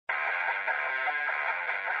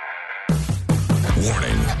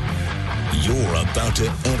Warning. You're about to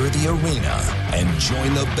enter the arena and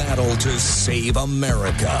join the battle to save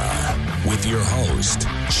America with your host,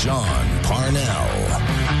 Sean Parnell.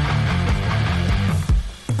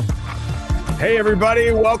 Hey,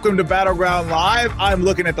 everybody. Welcome to Battleground Live. I'm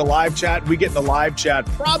looking at the live chat. We get in the live chat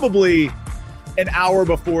probably an hour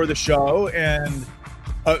before the show, and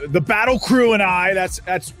the battle crew and I,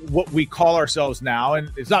 that's what we call ourselves now.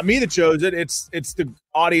 And it's not me that chose it. It's the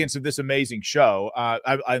audience of this amazing show.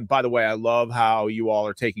 And by the way, I love how you all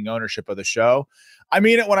are taking ownership of the show. I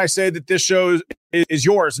mean it when I say that this show is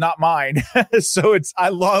yours, not mine. So I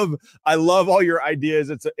love all your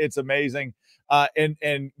ideas. It's amazing.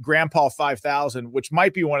 And Grandpa 5000, which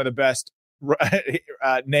might be one of the best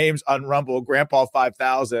names on Rumble. Grandpa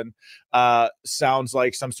 5000 sounds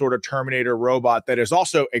like some sort of Terminator robot that is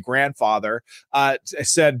also a grandfather.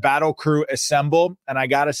 Said battle crew assemble, and I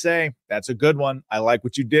gotta say that's a good one. I like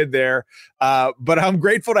what you did there, but I'm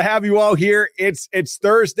grateful to have you all here. It's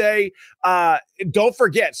Thursday. Don't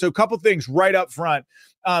forget, so a couple things right up front.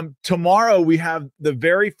 Tomorrow we have the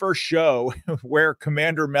very first show where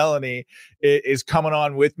Commander Melanie is coming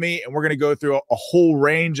on with me, and we're going to go through a whole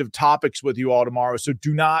range of topics with you all tomorrow. So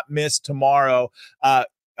do not miss tomorrow.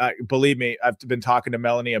 Believe me, I've been talking to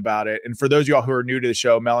Melanie about it. And for those of y'all who are new to the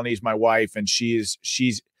show, Melanie's my wife, and she's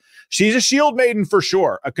a shield maiden for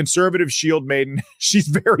sure, a conservative shield maiden. She's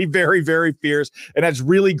very, very, very fierce and has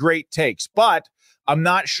really great takes, but I'm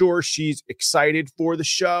not sure she's excited for the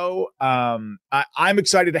show. I'm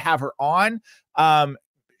excited to have her on.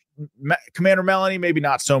 Commander Melanie, maybe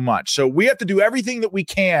not so much. So we have to do everything that we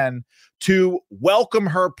can to welcome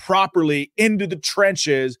her properly into the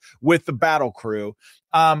trenches with the battle crew.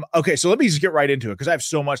 Okay, so let me just get right into it because I have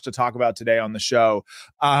so much to talk about today on the show.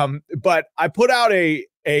 But I put out a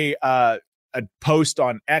post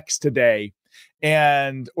on X today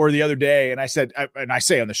or the other day, and I said, and I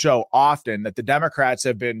say on the show often, that the Democrats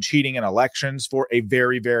have been cheating in elections for a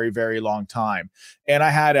very, very, very long time. And I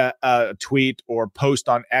had a tweet or post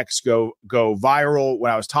on X go viral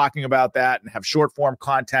when I was talking about that, and have short form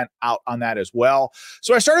content out on that as well.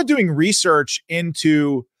 So I started doing research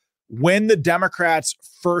into when the Democrats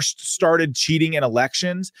first started cheating in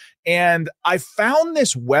elections, and I found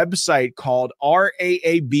this website called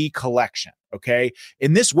RAAB Collection. Okay.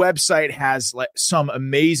 And this website has like some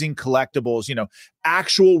amazing collectibles,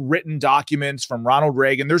 actual written documents from Ronald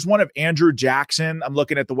Reagan. There's one of Andrew Jackson. I'm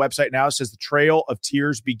looking at the website now. It says the Trail of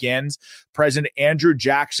Tears begins. President Andrew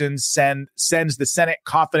Jackson sends the Senate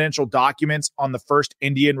confidential documents on the first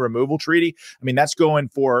Indian removal treaty. I mean, that's going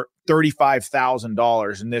for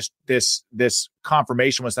 $35,000. And this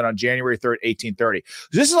confirmation was sent on January 3rd, 1830.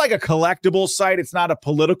 This is like a collectible site. It's not a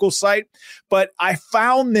political site, but I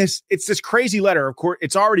found this. It's this crazy letter. Of course,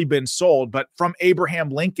 it's already been sold, but from Abraham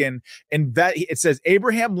Lincoln. And it says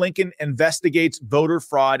Abraham Lincoln investigates voter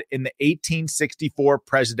fraud in the 1864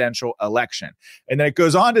 presidential election. And then it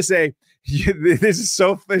goes on to say, this is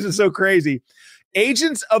so crazy.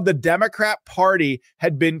 Agents of the Democrat Party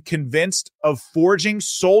had been convinced of forging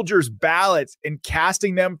soldiers' ballots and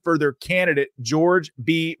casting them for their candidate, George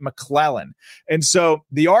B. McClellan. And so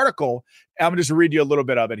the article, I'm going to just read you a little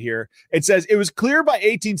bit of it here. It says, it was clear by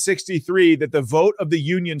 1863 that the vote of the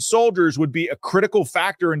Union soldiers would be a critical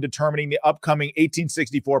factor in determining the upcoming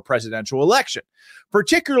 1864 presidential election,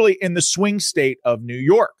 particularly in the swing state of New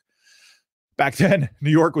York. Back then,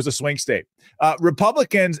 New York was a swing state.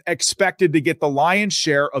 Republicans expected to get the lion's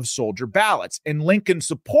share of soldier ballots, and Lincoln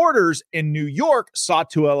supporters in New York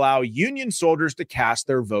sought to allow Union soldiers to cast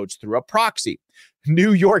their votes through a proxy.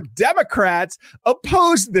 New York Democrats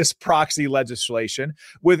opposed this proxy legislation,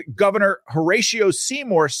 with Governor Horatio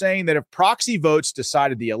Seymour saying that if proxy votes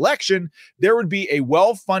decided the election, there would be a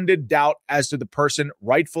well-funded doubt as to the person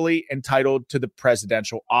rightfully entitled to the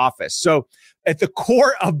presidential office. So at the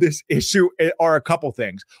core of this issue are a couple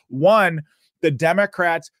things. One, the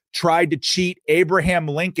Democrats tried to cheat Abraham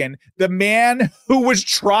Lincoln, the man who was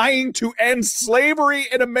trying to end slavery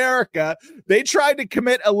in America. They tried to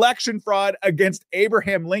commit election fraud against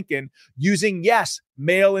Abraham Lincoln using,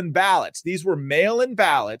 mail-in ballots. These were mail-in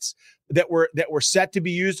ballots that were set to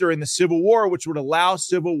be used during the Civil War, which would allow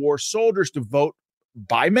Civil War soldiers to vote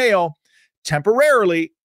by mail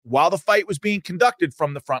temporarily while the fight was being conducted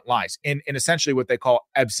from the front lines in essentially what they call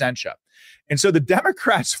absentia. And so the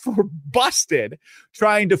Democrats were busted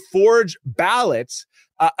trying to forge ballots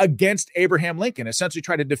against Abraham Lincoln, essentially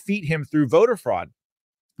trying to defeat him through voter fraud.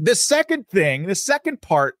 The second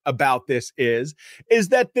part about this is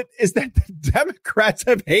that the Democrats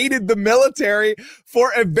have hated the military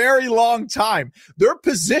for a very long time. Their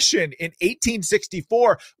position in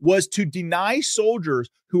 1864 was to deny soldiers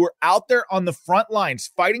who were out there on the front lines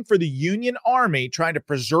fighting for the Union Army, trying to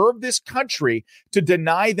preserve this country, to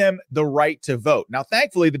deny them the right to vote. Now,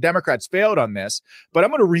 thankfully, the Democrats failed on this, but I'm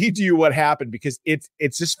going to read to you what happened because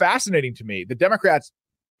it's just fascinating to me. The Democrats,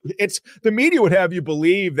 the media would have you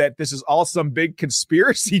believe that this is all some big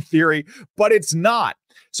conspiracy theory, but it's not.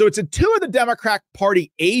 So it's two of the Democrat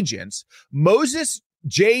Party agents, Moses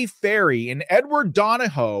J. Ferry and Edward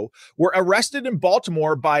Donahoe, were arrested in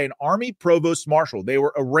Baltimore by an Army provost marshal. They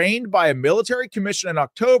were arraigned by a military commission in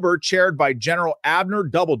October, chaired by General Abner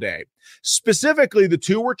Doubleday. Specifically, the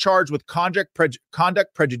two were charged with conduct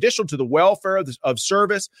prejudicial to the welfare of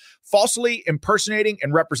service, falsely impersonating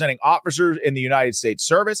and representing officers in the United States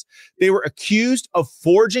service. They were accused of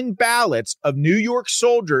forging ballots of New York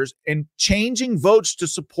soldiers and changing votes to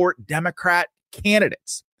support Democrat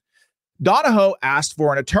candidates. Donahoe asked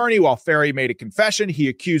for an attorney while Ferry made a confession. He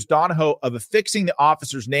accused Donahoe of affixing the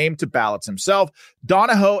officer's name to ballots himself.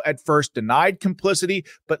 Donahoe at first denied complicity,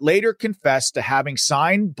 but later confessed to having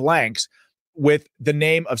signed blanks with the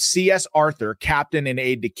name of C.S. Arthur, captain and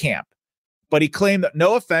aide-de-camp. But he claimed that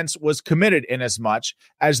no offense was committed inasmuch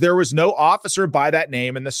as there was no officer by that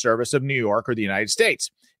name in the service of New York or the United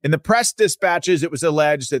States. In the press dispatches, it was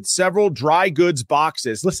alleged that several dry goods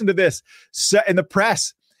boxes, listen to this, in the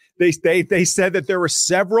press, They said that there were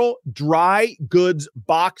several dry goods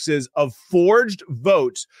boxes of forged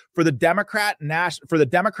votes for the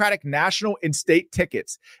Democratic national and state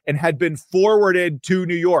tickets and had been forwarded to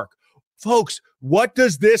New York. Folks, what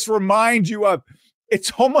does this remind you of? It's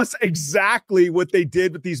almost exactly what they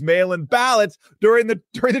did with these mail-in ballots during the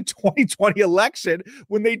 2020 election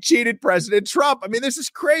when they cheated President Trump. I mean, this is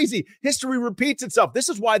crazy. History repeats itself. This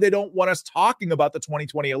is why they don't want us talking about the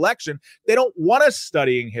 2020 election. They don't want us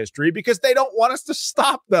studying history because they don't want us to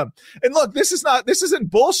stop them. And look, this isn't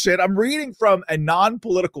bullshit. I'm reading from a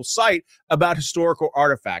non-political site about historical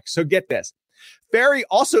artifacts. So get this. Ferry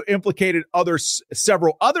also implicated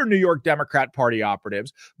several other New York Democrat Party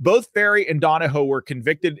operatives. Both Ferry and Donahoe were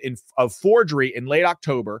convicted of forgery in late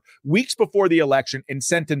October, weeks before the election, and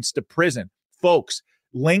sentenced to prison. Folks,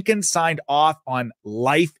 Lincoln signed off on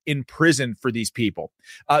life in prison for these people.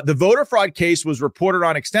 The voter fraud case was reported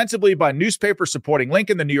on extensively by newspapers supporting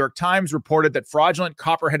Lincoln. The New York Times reported that fraudulent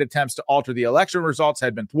Copperhead attempts to alter the election results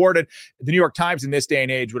had been thwarted. The New York Times in this day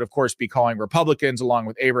and age would, of course, be calling Republicans along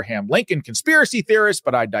with Abraham Lincoln conspiracy theorists,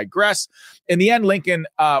 but I digress. In the end, Lincoln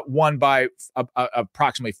won by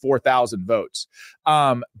approximately 4,000 votes.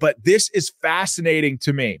 But this is fascinating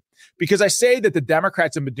to me. Because I say that the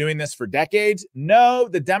Democrats have been doing this for decades. No,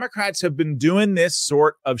 the Democrats have been doing this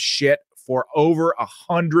sort of shit for over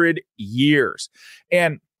 100 years.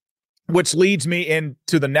 And which leads me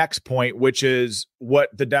into the next point, which is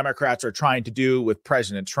what the Democrats are trying to do with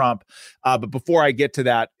President Trump. But before I get to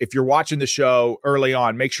that, if you're watching the show early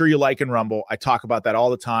on, make sure you like and rumble. I talk about that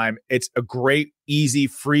all the time. It's a great, easy,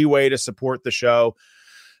 free way to support the show.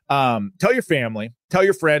 Tell your family, tell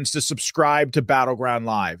your friends to subscribe to Battleground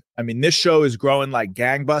Live. I mean, this show is growing like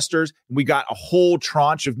gangbusters. We got a whole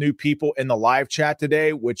tranche of new people in the live chat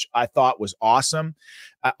today, which I thought was awesome.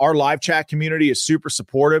 Our live chat community is super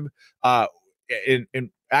supportive. And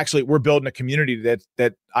actually, we're building a community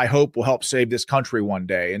that I hope will help save this country one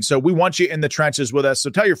day. And so we want you in the trenches with us. So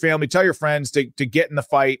tell your family, tell your friends to get in the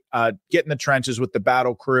fight, get in the trenches with the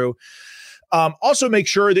battle crew. Also, make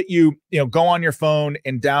sure that you go on your phone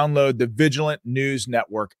and download the Vigilant News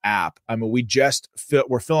Network app. I mean,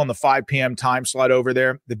 we're filling the 5 p.m. time slot over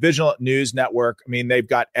there. The Vigilant News Network. I mean, they've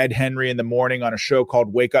got Ed Henry in the morning on a show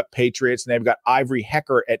called Wake Up Patriots, and they've got Ivory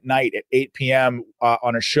Hecker at night at 8 p.m.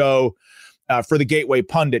 On a show for the Gateway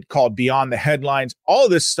Pundit called Beyond the Headlines. All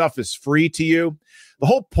of this stuff is free to you. The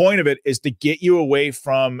whole point of it is to get you away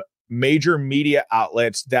from major media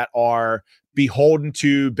outlets that are beholden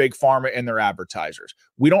to Big Pharma and their advertisers.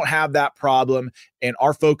 We don't have that problem, and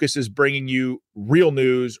our focus is bringing you real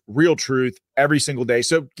news, real truth every single day.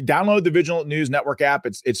 So download the Vigilant News Network app.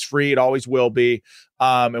 It's free. It always will be.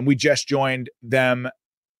 And we just joined them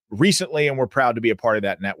recently, and we're proud to be a part of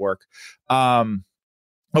that network.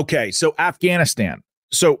 Okay, so Afghanistan.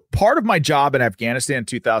 So part of my job in Afghanistan in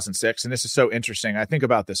 2006, and this is so interesting, I think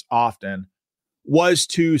about this often, was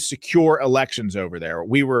to secure elections over there.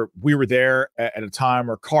 We were there at a time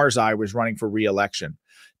where Karzai was running for re-election.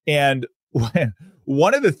 And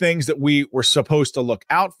one of the things that we were supposed to look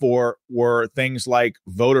out for were things like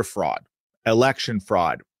voter fraud, election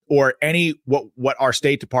fraud, or any what our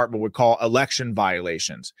State Department would call election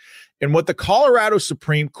violations. And what the Colorado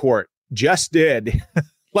Supreme Court just did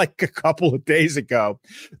like a couple of days ago,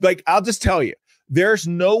 like, I'll just tell you, there's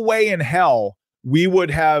no way in hell we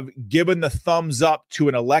would have given the thumbs up to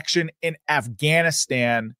an election in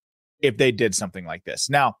Afghanistan if they did something like this.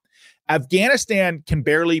 Now, Afghanistan can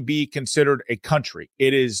barely be considered a country.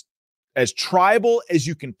 It is as tribal as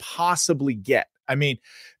you can possibly get. I mean,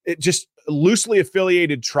 it just loosely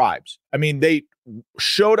affiliated tribes. I mean, they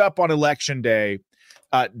showed up on election day,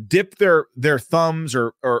 dipped their thumbs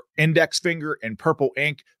or index finger in purple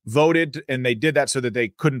ink, voted, and they did that so that they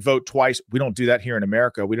couldn't vote twice. We don't do that here in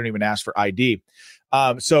America. We don't even ask for ID.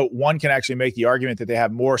 So one can actually make the argument that they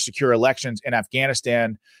have more secure elections in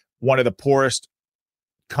Afghanistan, one of the poorest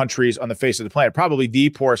countries on the face of the planet, probably the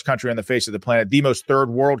poorest country on the face of the planet, the most third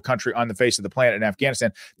world country on the face of the planet in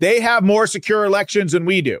Afghanistan. They have more secure elections than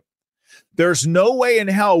we do. There's no way in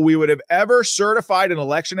hell we would have ever certified an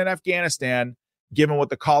election in Afghanistan given what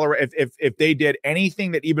the Colorado, if they did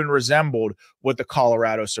anything that even resembled what the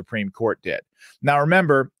Colorado Supreme Court did. Now,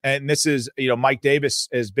 remember, and this is, Mike Davis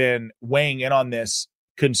has been weighing in on this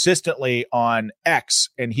consistently on X,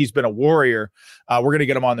 and he's been a warrior. We're going to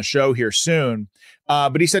get him on the show here soon.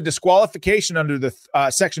 But he said disqualification under the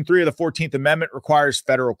Section 3 of the 14th Amendment requires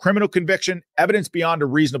federal criminal conviction, evidence beyond a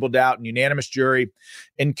reasonable doubt, and unanimous jury,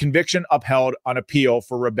 and conviction upheld on appeal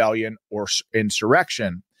for rebellion or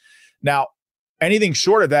insurrection. Now, anything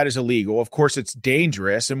short of that is illegal. Of course, it's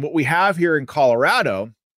dangerous. And what we have here in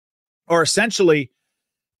Colorado are essentially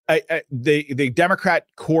the Democrat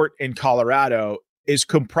court in Colorado is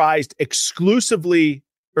comprised exclusively,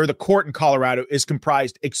 or the court in Colorado is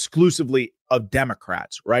comprised exclusively of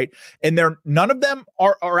Democrats, right? And none of them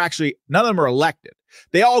are elected.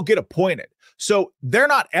 They all get appointed. So they're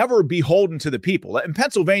not ever beholden to the people. In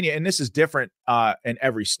Pennsylvania, and this is different in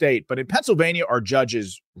every state, but in Pennsylvania, our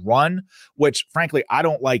judges run, which frankly, I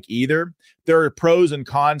don't like either. There are pros and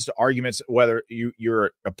cons to arguments, whether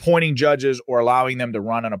you're appointing judges or allowing them to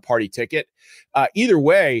run on a party ticket. Either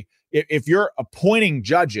way, if you're appointing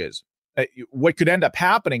judges, what could end up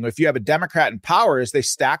happening if you have a Democrat in power is they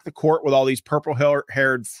stack the court with all these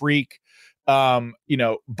purple-haired freak, bottom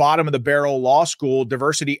of the barrel law school,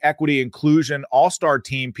 diversity, equity, inclusion, all-star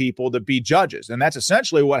team people to be judges. And that's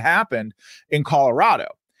essentially what happened in Colorado.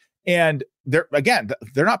 And they're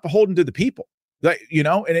not beholden to the people. And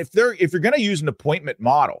if you're going to use an appointment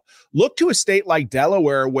model, look to a state like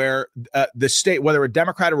Delaware, where the state, whether a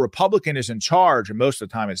Democrat or Republican is in charge, and most of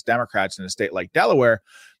the time it's Democrats in a state like Delaware,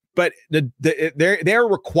 but they're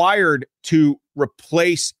required to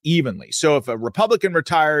replace evenly. So if a Republican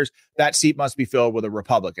retires, that seat must be filled with a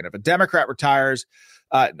Republican. If a Democrat retires,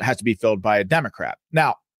 it has to be filled by a Democrat.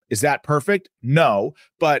 Now, is that perfect? No,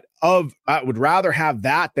 but I would rather have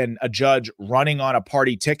that than a judge running on a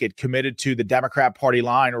party ticket committed to the Democrat Party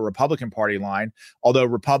line or Republican Party line, although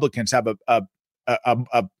Republicans have a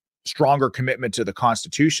stronger commitment to the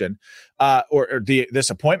Constitution, or this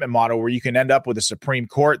appointment model where you can end up with a Supreme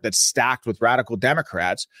Court that's stacked with radical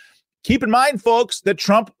Democrats. Keep in mind, folks, that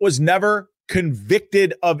Trump was never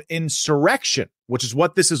convicted of insurrection, which is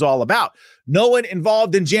what this is all about. No one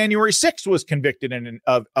involved in January 6th was convicted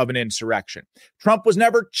of an insurrection. Trump was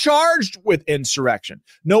never charged with insurrection.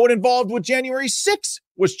 No one involved with January 6th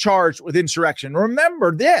was charged with insurrection.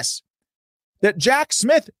 Remember this, that Jack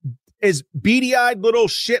Smith, as beady-eyed little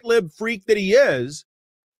shitlib freak that he is,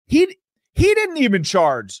 he didn't even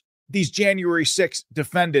charge these January 6th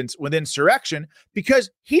defendants with insurrection because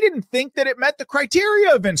he didn't think that it met the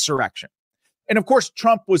criteria of insurrection. And of course,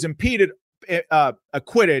 Trump was acquitted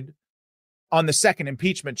on the second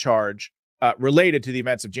impeachment charge related to the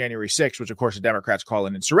events of January 6th, which of course the Democrats call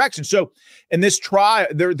an insurrection. So in this trial,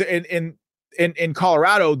 in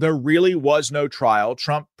Colorado, there really was no trial.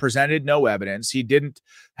 Trump presented no evidence. He didn't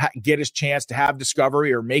get his chance to have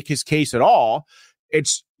discovery or make his case at all.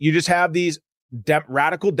 You just have these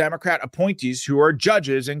radical Democrat appointees who are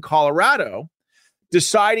judges in Colorado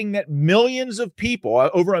deciding that millions of people,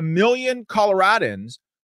 over 1 million Coloradans,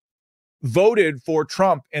 voted for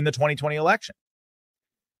Trump in the 2020 election.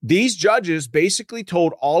 These judges basically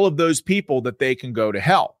told all of those people that they can go to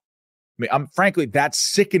hell. I mean, frankly, that's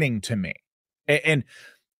sickening to me. And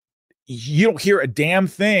you don't hear a damn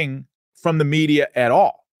thing from the media at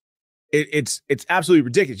all. It's absolutely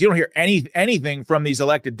ridiculous. You don't hear anything from these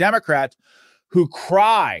elected Democrats who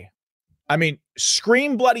cry. I mean,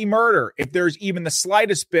 scream bloody murder if there's even the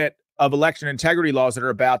slightest bit of election integrity laws that are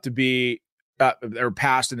about to be are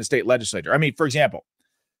passed in the state legislature. I mean, for example,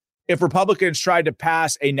 if Republicans tried to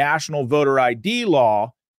pass a national voter ID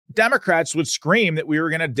law, Democrats would scream that we were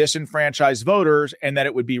going to disenfranchise voters and that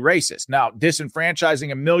it would be racist. Now,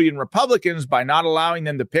 disenfranchising a million Republicans by not allowing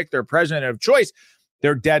them to pick their president of choice,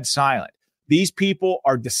 they're dead silent. These people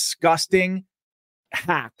are disgusting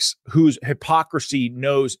hacks whose hypocrisy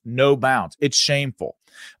knows no bounds. It's shameful.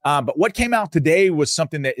 But what came out today was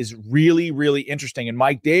something that is really, really interesting. And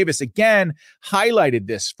Mike Davis, again, highlighted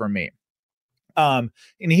this for me. And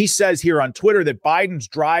he says here on Twitter that Biden's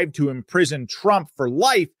drive to imprison Trump for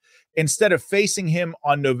life instead of facing him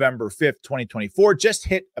on November 5th, 2024, just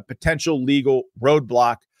hit a potential legal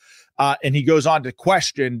roadblock. And he goes on to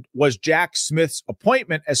question, was Jack Smith's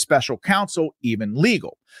appointment as special counsel even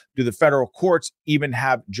legal? Do the federal courts even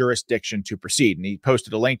have jurisdiction to proceed? And he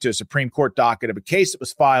posted a link to a Supreme Court docket of a case that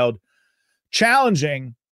was filed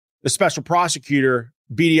challenging the special prosecutor,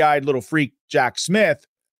 beady-eyed little freak Jack Smith,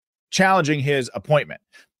 challenging his appointment.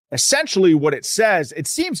 Essentially what it says, it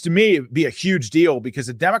seems to me it'd be a huge deal because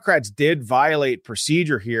the Democrats did violate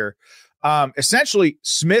procedure here. Essentially,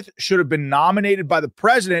 Smith should have been nominated by the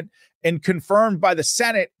president and confirmed by the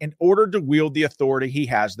Senate in order to wield the authority he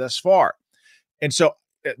has thus far. And so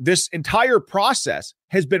this entire process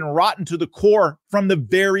has been rotten to the core from the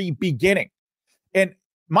very beginning. And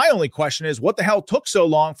my only question is, what the hell took so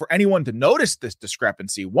long for anyone to notice this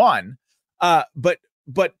discrepancy? One, but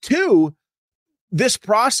two, this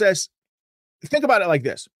process, think about it like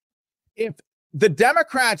this. If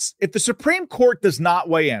the Supreme Court does not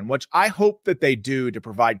weigh in, which I hope that they do to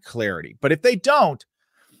provide clarity, but if they don't,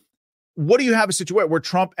 what do you have a situation where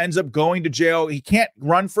Trump ends up going to jail? He can't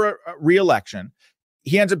run for a re-election.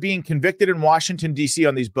 He ends up being convicted in Washington, D.C.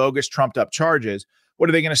 on these bogus trumped up charges. What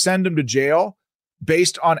are they going to send him to jail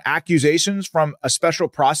based on accusations from a special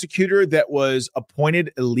prosecutor that was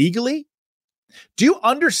appointed illegally? Do you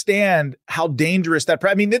understand how dangerous that?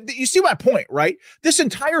 You see my point, right? This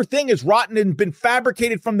entire thing is rotten and been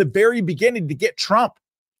fabricated from the very beginning to get Trump.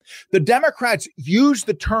 The Democrats used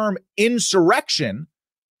the term insurrection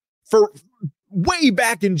for way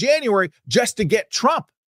back in January just to get Trump.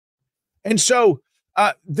 And so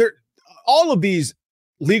all of these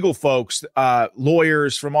legal folks,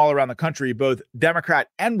 lawyers from all around the country, both Democrat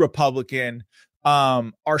and Republican,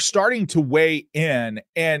 are starting to weigh in.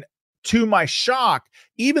 And to my shock,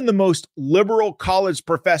 even the most liberal college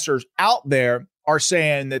professors out there are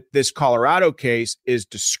saying that this Colorado case is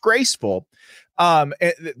disgraceful. To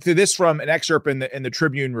this from an excerpt in the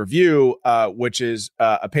Tribune Review, which is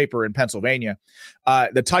a paper in Pennsylvania.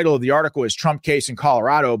 The title of the article is "Trump Case in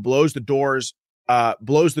Colorado Blows the Doors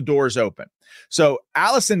Open." So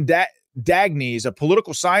Allison Dagnes, a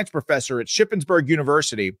political science professor at Shippensburg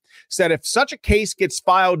University, said if such a case gets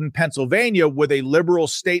filed in Pennsylvania with a liberal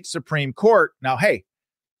state Supreme Court, now, hey,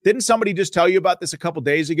 didn't somebody just tell you about this a couple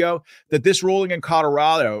days ago, that this ruling in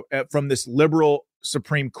Colorado from this liberal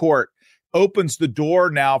Supreme Court opens the door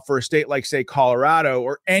now for a state like, say, Colorado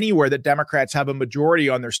or anywhere that Democrats have a majority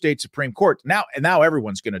on their state Supreme Court. Now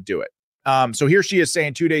everyone's going to do it. So here she is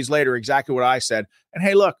saying 2 days later exactly what I said. And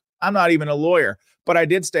hey, look, I'm not even a lawyer, but I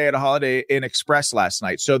did stay at a Holiday Inn Express last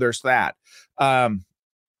night. So there's that.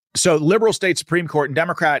 So liberal state Supreme Court and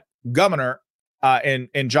Democrat governor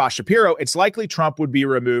in Josh Shapiro, it's likely Trump would be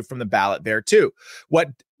removed from the ballot there too.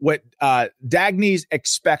 What Dagnes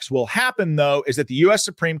expects will happen, though, is that the U.S.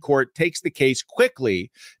 Supreme Court takes the case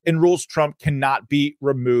quickly and rules Trump cannot be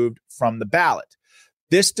removed from the ballot.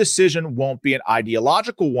 This decision won't be an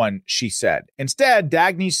ideological one, she said. Instead,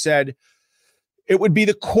 Dagnes said it would be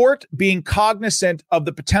the court being cognizant of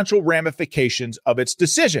the potential ramifications of its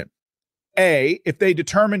decision. If they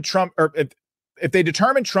determine Trump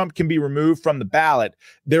can be removed from the ballot,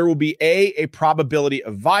 there will be a probability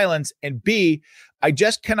of violence, and B, I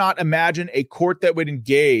just cannot imagine a court that would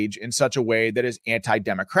engage in such a way that is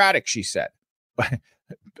anti-democratic, she said.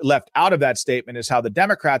 Left out of that statement is how the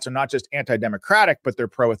Democrats are not just anti-democratic, but they're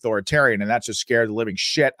pro-authoritarian, and that's just scared the living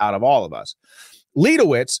shit out of all of us.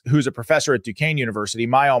 Leibowitz, who's a professor at Duquesne University,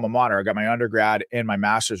 my alma mater, I got my undergrad and my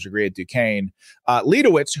master's degree at Duquesne.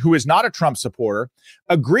 Leibowitz, who is not a Trump supporter,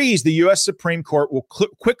 agrees the U.S. Supreme Court will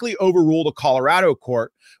quickly overrule the Colorado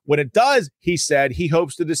court. When it does, he said, he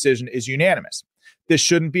hopes the decision is unanimous. This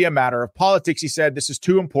shouldn't be a matter of politics, he said. This is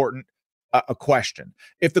too important a question.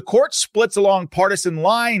 If the court splits along partisan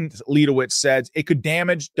lines, Leibowitz says, it could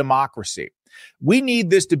damage democracy. We need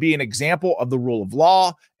this to be an example of the rule of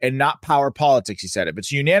law and not power politics, he said. If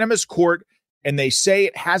it's a unanimous court and they say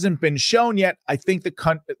it hasn't been shown yet, I think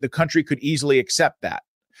the country could easily accept that.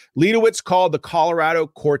 Leibowitz called the Colorado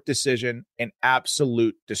court decision an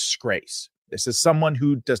absolute disgrace. This is someone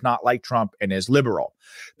who does not like Trump and is liberal.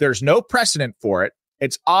 There's no precedent for it,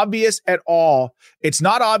 It's obvious at all. It's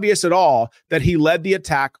not obvious at all that he led the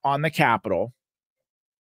attack on the Capitol.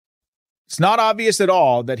 It's not obvious at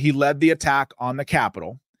all that he led the attack on the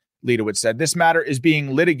Capitol. Leibowitz said, this matter is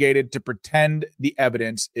being litigated to pretend the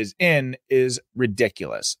evidence is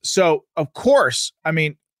ridiculous. So, of course, I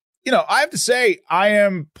mean, you know, I have to say, I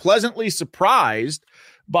am pleasantly surprised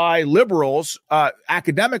by liberals,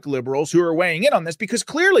 academic liberals who are weighing in on this, because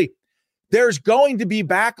clearly there's going to be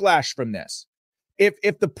backlash from this.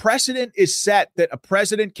 If the precedent is set that a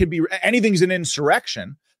president can be, anything's an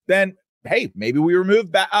insurrection, then, hey, maybe we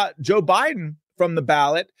remove Joe Biden from the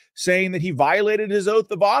ballot, saying that he violated his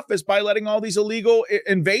oath of office by letting all these illegal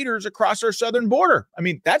invaders across our southern border. I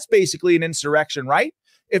mean, that's basically an insurrection, right?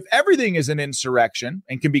 If everything is an insurrection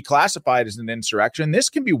and can be classified as an insurrection, this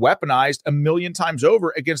can be weaponized a million times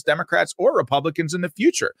over against Democrats or Republicans in the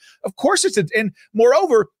future. Of course, and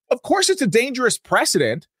moreover, of course, it's a dangerous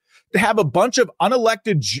precedent to have a bunch of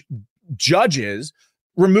unelected judges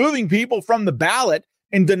removing people from the ballot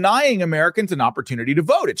and denying Americans an opportunity to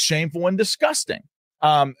vote. It's shameful and disgusting.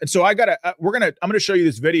 And so I'm going to show you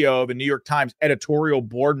this video of a New York Times editorial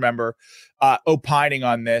board member opining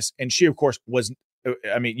on this. And she, of course,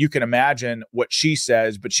 I mean, you can imagine what she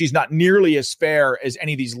says, but she's not nearly as fair as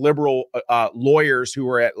any of these liberal lawyers who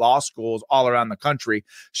are at law schools all around the country.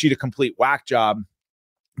 She did a complete whack job.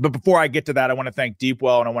 But before I get to that, I want to thank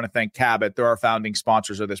Deepwell and I want to thank Cabot. They're our founding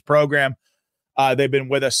sponsors of this program. They've been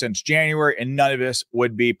with us since January, and none of this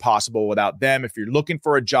would be possible without them. If you're looking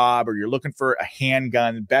for a job or you're looking for a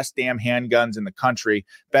handgun, best damn handguns in the country,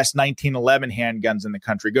 best 1911 handguns in the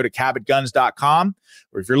country, go to cabotguns.com.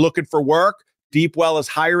 Or if you're looking for work, Deepwell is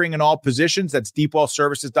hiring in all positions. That's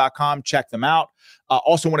deepwellservices.com. Check them out.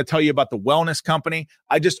 Also want to tell you about the Wellness Company.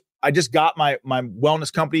 I just got my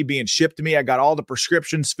Wellness Company being shipped to me. I got all the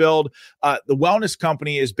prescriptions filled. The Wellness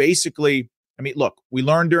Company is basically, I mean, look, we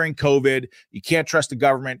learned during COVID, you can't trust the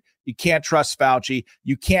government. You can't trust Fauci.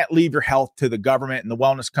 You can't leave your health to the government. And the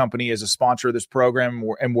Wellness Company is a sponsor of this program,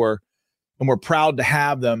 and we're proud to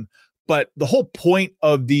have them. But the whole point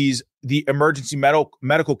of the emergency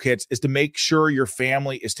medical kits is to make sure your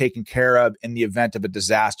family is taken care of in the event of a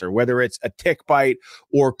disaster, whether it's a tick bite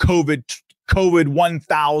or COVID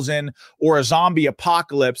 1000 or a zombie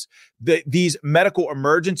apocalypse. These medical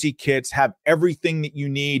emergency kits have everything that you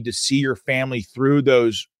need to see your family through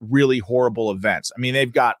those really horrible events. I mean,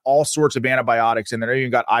 they've got all sorts of antibiotics in there. They've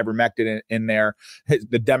even got ivermectin in there.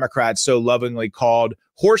 The Democrats so lovingly called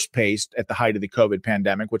horse paste at the height of the COVID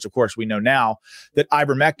pandemic, which of course we know now that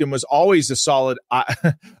ivermectin was always a solid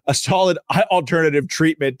alternative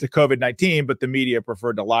treatment to COVID-19, but the media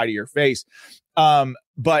preferred to lie to your face.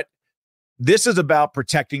 But this is about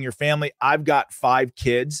protecting your family. I've got 5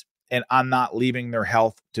 kids and I'm not leaving their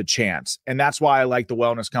health to chance. And that's why I like the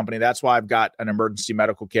Wellness Company. That's why I've got an emergency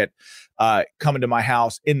medical kit coming to my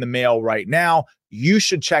house in the mail right now. You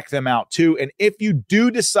should check them out too. And if you do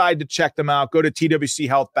decide to check them out, go to TWC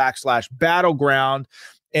Health /battleground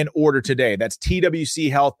and order today. That's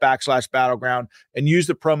TWC Health /battleground and use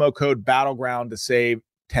the promo code battleground to save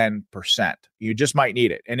 10%. You just might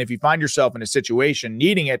need it. And if you find yourself in a situation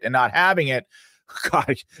needing it and not having it,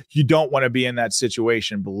 God, you don't want to be in that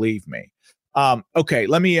situation. Believe me. Okay.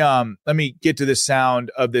 Let me get to the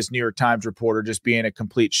sound of this New York Times reporter just being a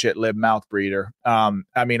complete shit lib mouth breather.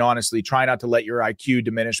 I mean, honestly, try not to let your IQ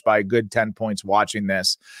diminish by a good 10 points watching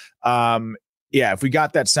this. Yeah. If we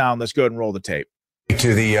got that sound, let's go ahead and roll the tape.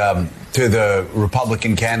 To the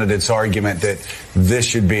Republican candidate's argument that this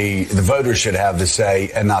should be, the voters should have the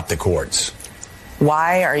say and not the courts.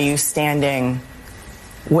 Why are you standing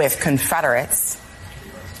with Confederates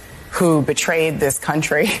who betrayed this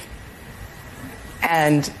country?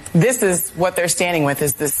 And this is what they're standing with,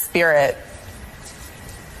 is the spirit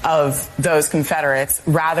of those Confederates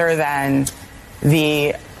rather than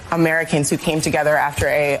the Americans who came together after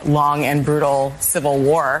a long and brutal civil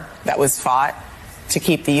war that was fought to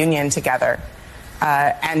keep the Union together,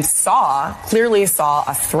 and clearly saw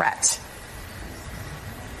a threat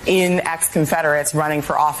in ex-Confederates running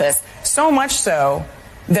for office, so much so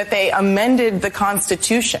that they amended the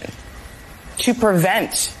Constitution to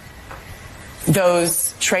prevent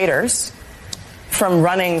those traitors from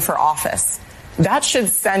running for office. That should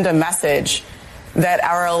send a message that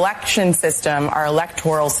our election system, our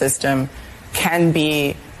electoral system, can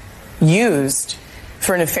be used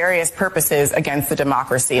for nefarious purposes against the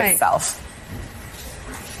democracy itself.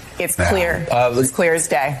 It's clear. It's clear as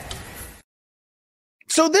day.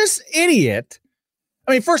 So this idiot,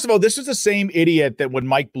 I mean, first of all, this is the same idiot that when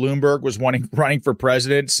Mike Bloomberg was running for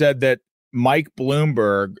president said that Mike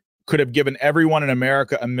Bloomberg could have given everyone in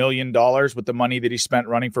America $1 million with the money that he spent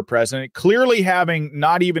running for president, clearly having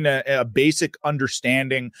not even a basic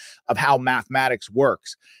understanding of how mathematics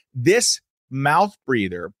works. This mouth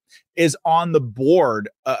breather is on the board,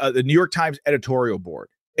 the New York Times editorial board.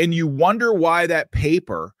 And you wonder why that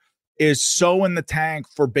paper is so in the tank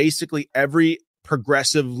for basically every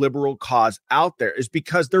progressive liberal cause out there, is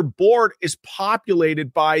because their board is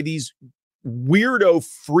populated by these weirdo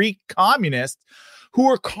freak communists who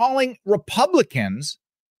are calling Republicans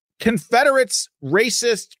Confederates,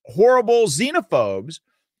 racist, horrible xenophobes.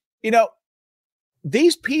 You know,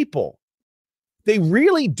 these people, they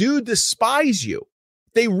really do despise you.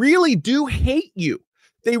 They really do hate you.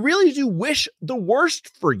 They really do wish the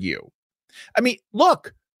worst for you. I mean,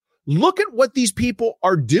 look at what these people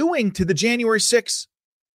are doing to the January 6th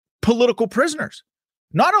political prisoners.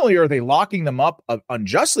 Not only are they locking them up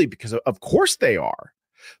unjustly, because of course they are,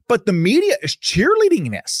 but the media is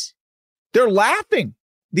cheerleading this. They're laughing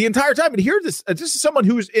the entire time. And here, this is someone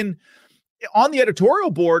who's on the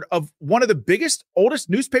editorial board of one of the biggest, oldest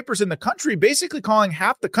newspapers in the country, basically calling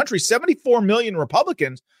half the country, 74 million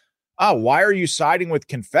Republicans, why are you siding with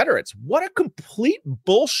Confederates? What a complete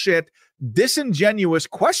bullshit, disingenuous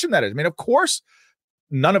question that is. I mean, of course,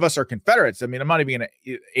 none of us are Confederates. I mean, I'm not even going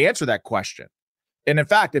to answer that question. And in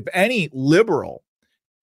fact, if any liberal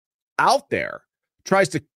out there tries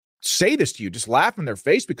to say this to you, just laugh in their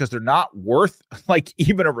face, because they're not worth like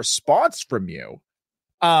even a response from you.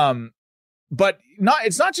 But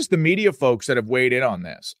it's not just the media folks that have weighed in on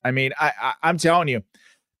this. I mean, I'm telling you,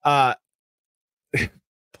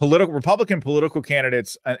 Republican political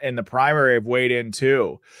candidates in the primary have weighed in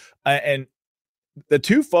too. And the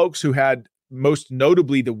two folks who had most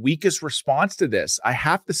notably the weakest response to this, I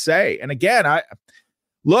have to say, and again,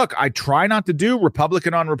 I try not to do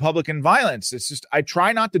Republican on Republican violence. It's just, I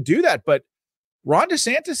try not to do that. But Ron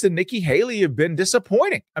DeSantis and Nikki Haley have been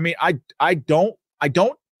disappointing. I mean, I don't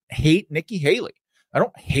hate Nikki Haley. I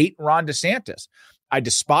don't hate Ron DeSantis. I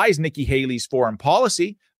despise Nikki Haley's foreign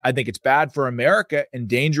policy. I think it's bad for America and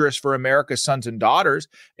dangerous for America's sons and daughters,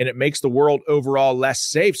 and it makes the world overall less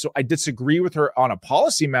safe. So I disagree with her on a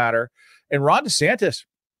policy matter. And Ron DeSantis,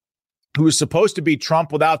 who is supposed to be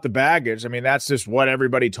Trump without the baggage, I mean, that's just what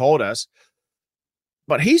everybody told us.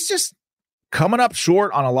 But he's just coming up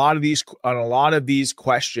short on a lot of these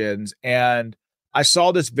questions. And I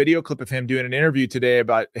saw this video clip of him doing an interview today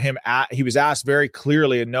about him. He was asked very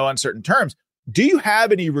clearly in no uncertain terms, do you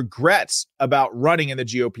have any regrets about running in the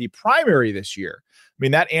GOP primary this year? I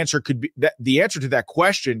mean, that answer could be that the answer to that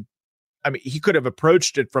question. I mean, he could have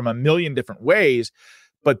approached it from a million different ways,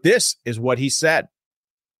 but this is what he said.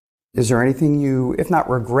 Is there anything you, if not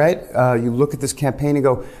regret, you look at this campaign and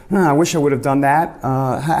go, I wish I would have done that?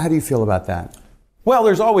 How do you feel about that? Well,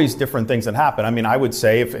 there's always different things that happen. I mean, I would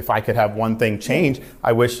say if I could have one thing change,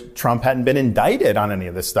 I wish Trump hadn't been indicted on any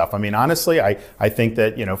of this stuff. I mean, honestly, I think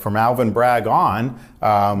that, from Alvin Bragg on,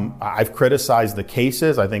 I've criticized the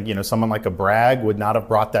cases. I think, someone like a Bragg would not have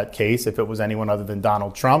brought that case if it was anyone other than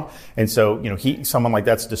Donald Trump. And so, someone like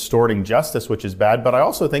that's distorting justice, which is bad. But I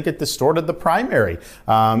also think it distorted the primary.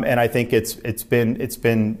 And I think it's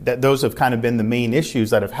been that those have kind of been the main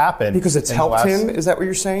issues that have happened. Because it's helped him. Is that what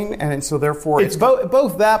you're saying? And so therefore it's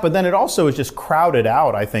both that, but then it also has just crowded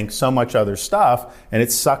out, I think, so much other stuff, and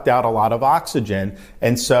it's sucked out a lot of oxygen.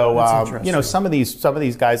 And so, some of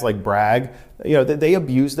these guys like Bragg, they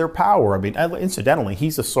abuse their power. I mean, incidentally,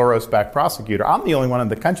 he's a Soros-backed prosecutor. I'm the only one in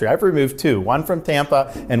the country. I've removed two, one from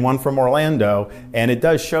Tampa and one from Orlando, and it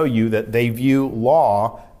does show you that they view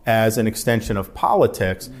law as an extension of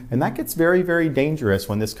politics, and that gets very, very dangerous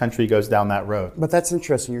when this country goes down that road. But that's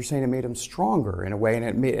interesting. You're saying it made him stronger in a way,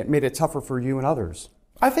 and it made it tougher for you and others.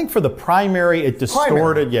 I think for the primary, it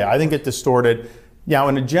distorted. Yeah, I think it distorted. Now,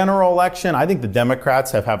 in a general election, I think the Democrats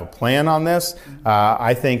have a plan on this.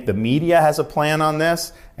 I think the media has a plan on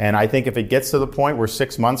this. And I think if it gets to the point where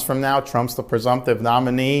 6 months from now, Trump's the presumptive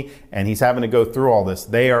nominee and he's having to go through all this,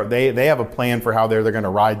 they have a plan for how they're going to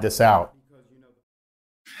ride this out.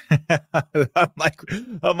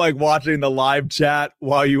 I'm like watching the live chat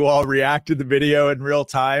while you all react to the video in real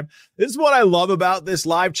time. This is what I love about this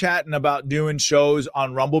live chat and about doing shows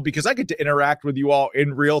on Rumble, because I get to interact with you all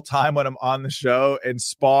in real time when I'm on the show. And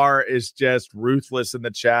Spar is just ruthless in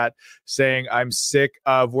the chat saying, I'm sick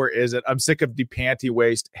of, I'm sick of the panty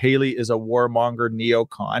waste. Haley is a warmonger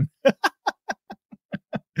neocon.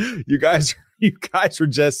 You guys are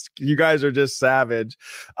just savage.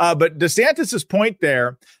 But DeSantis's point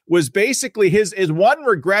there was basically his one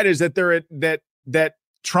regret is that that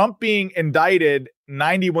Trump being indicted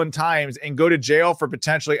 91 times and go to jail for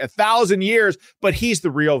potentially 1,000 years, but he's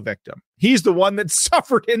the real victim. He's the one that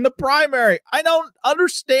suffered in the primary. I don't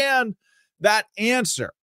understand that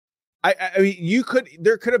answer. I mean,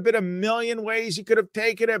 there could have been a million ways you could have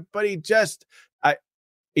taken it, but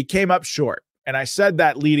he came up short. And I said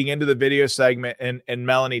that leading into the video segment, and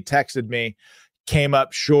Melanie texted me, came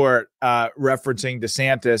up short, referencing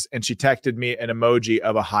DeSantis, and she texted me an emoji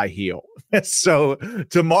of a high heel. So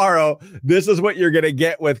tomorrow, this is what you're going to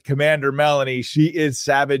get with Commander Melanie. She is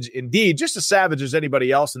savage indeed, just as savage as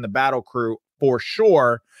anybody else in the battle crew for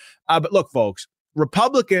sure. But look, folks,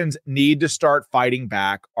 Republicans need to start fighting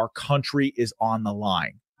back. Our country is on the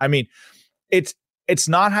line. I mean, it's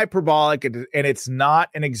not hyperbolic, and it's not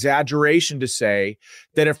an exaggeration to say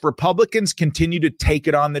that if Republicans continue to take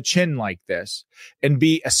it on the chin like this and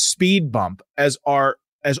be a speed bump as our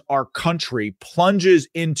country plunges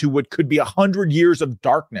into what could be 100 years of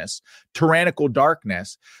darkness, tyrannical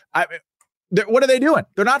darkness, what are they doing?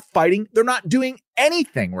 They're not fighting. They're not doing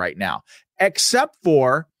anything right now, except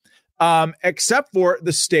for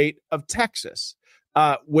the state of Texas,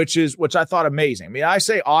 which I thought amazing. I mean, I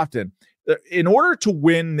say often, in order to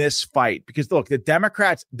win this fight, because look, the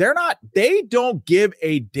Democrats, they don't give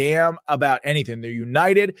a damn about anything. They're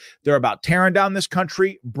united. They're about tearing down this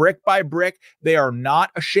country brick by brick. They are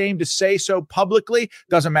not ashamed to say so publicly.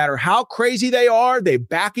 Doesn't matter how crazy they are. They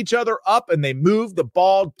back each other up and they move the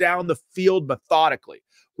ball down the field methodically.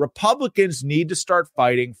 Republicans need to start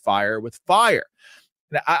fighting fire with fire.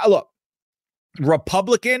 Now, look,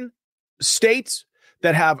 Republican states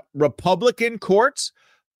that have Republican courts,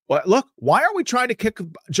 well, look, why aren't we trying to kick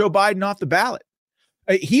Joe Biden off the ballot?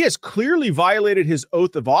 He has clearly violated his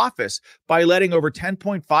oath of office by letting over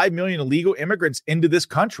 10.5 million illegal immigrants into this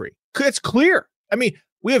country. It's clear. I mean,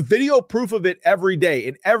 we have video proof of it every day,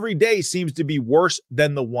 and every day seems to be worse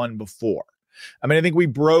than the one before. I mean, I think we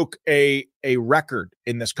broke a record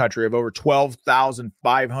in this country of over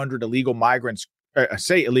 12,500 illegal migrants.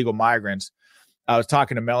 Illegal migrants. I was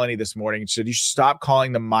talking to Melanie this morning and she said, you should stop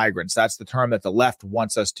calling them migrants. That's the term that the left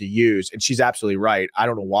wants us to use. And she's absolutely right. I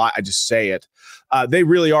don't know why. I just say it. They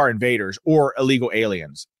really are invaders or illegal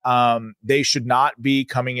aliens. They should not be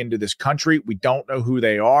coming into this country. We don't know who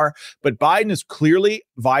they are, but Biden has clearly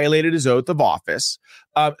violated his oath of office.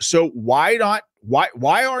 So why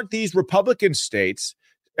aren't these Republican states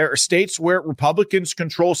or states where Republicans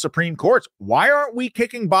control Supreme Courts? Why aren't we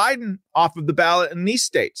kicking Biden off of the ballot in these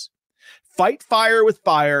states? Fight fire with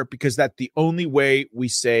fire, because that's the only way we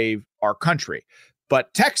save our country.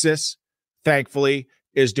 But Texas, thankfully,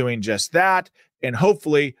 is doing just that. And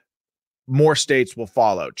hopefully more states will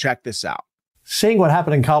follow. Check this out. Seeing what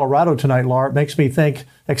happened in Colorado tonight, Laura, makes me think,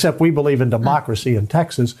 except we believe in democracy in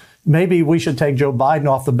Texas, maybe we should take Joe Biden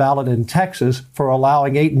off the ballot in Texas for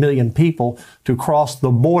allowing 8 million people to cross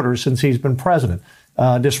the border since he's been president,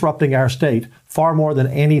 disrupting our state far more than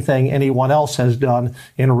anything anyone else has done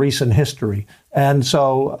in recent history. And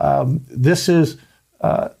so this is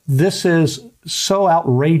so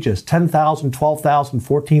outrageous. 10,000, 12,000,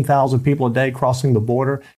 14,000 people a day crossing the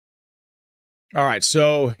border. All right,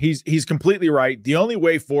 so he's completely right. The only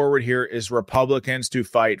way forward here is Republicans to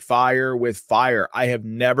fight fire with fire. I have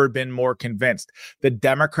never been more convinced. The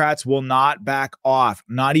Democrats will not back off,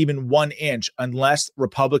 not even 1 inch, unless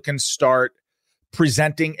Republicans start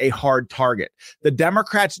presenting a hard target. The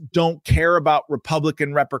Democrats don't care about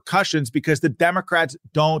Republican repercussions because the Democrats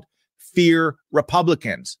don't fear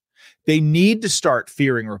Republicans. They need to start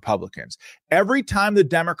fearing Republicans. Every time the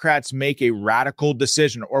Democrats make a radical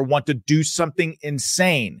decision or want to do something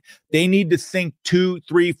insane, they need to think 2,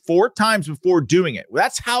 3, 4 times before doing it.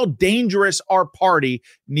 That's how dangerous our party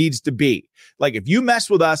needs to be. Like, if you mess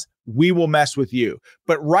with us, we will mess with you.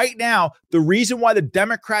 But right now, the reason why the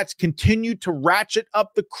Democrats continue to ratchet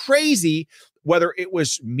up the crazy, whether it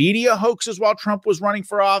was media hoaxes while Trump was running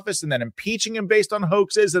for office and then impeaching him based on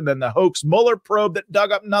hoaxes, and then the hoax Mueller probe that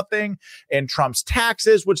dug up nothing, and Trump's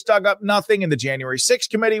taxes, which dug up nothing, and the January 6th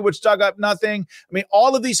committee, which dug up nothing. I mean,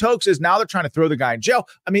 all of these hoaxes, now they're trying to throw the guy in jail.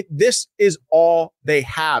 I mean, this is all they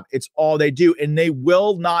have. It's all they do. And they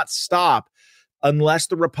will not stop unless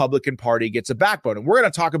the Republican Party gets a backbone. And we're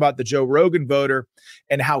going to talk about the Joe Rogan voter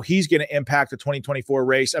and how he's going to impact the 2024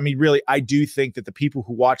 race. I mean, really, I do think that the people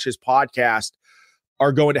who watch his podcast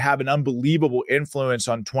are going to have an unbelievable influence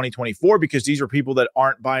on 2024 because these are people that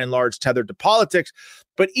aren't by and large tethered to politics.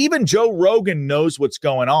 But even Joe Rogan knows what's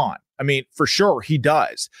going on. I mean, for sure, he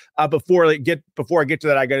does. Before I get to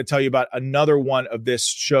that, I got to tell you about another one of this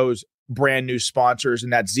show's brand new sponsors,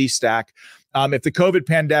 and that's Z-Stack. If the COVID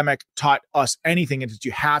pandemic taught us anything, it's that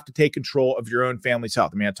you have to take control of your own family's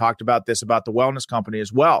health. I mean, I talked about this about the wellness company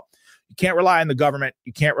as well. You can't rely on the government.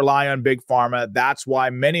 You can't rely on big pharma. That's why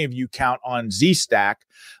many of you count on Z-Stack.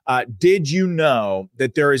 Did you know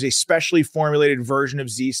that there is a specially formulated version of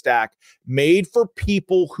Z-Stack made for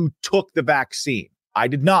people who took the vaccine? I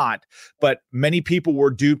did not, but many people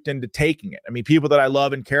were duped into taking it. I mean, people that I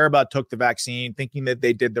love and care about took the vaccine thinking that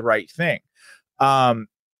they did the right thing. I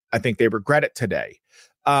think they regret it today.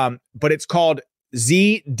 But it's called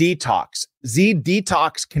Z-Detox.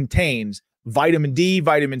 Z-Detox contains vitamin D,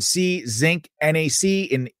 vitamin C, zinc,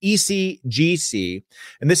 NAC, and ECGC.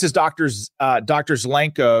 And this is Dr.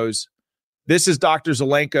 Zelenko's. This is Dr.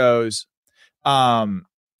 Zelenko's.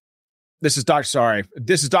 This is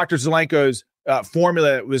Dr. Zelenko's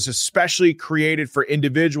formula that was especially created for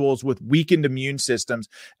individuals with weakened immune systems,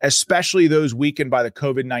 especially those weakened by the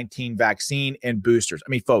COVID-19 vaccine and boosters. I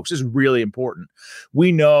mean, folks, this is really important.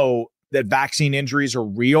 We know that vaccine injuries are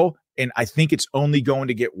real, and I think it's only going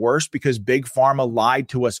to get worse because Big Pharma lied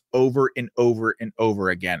to us over and over and over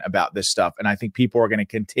again about this stuff. And I think people are going to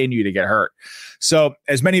continue to get hurt. So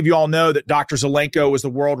as many of you all know, that Dr. Zelenko was the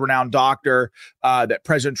world-renowned doctor that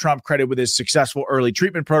President Trump credited with his successful early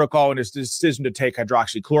treatment protocol and his decision to take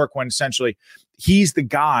hydroxychloroquine. Essentially, he's the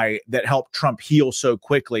guy that helped Trump heal so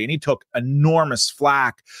quickly. And he took enormous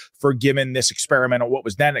flack for giving this experimental, what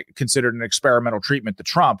was then considered an experimental treatment to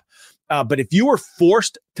Trump. But if you were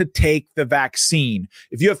forced to take the vaccine,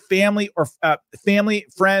 if you have family or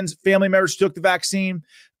friends, family members who took the vaccine,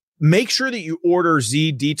 make sure that you order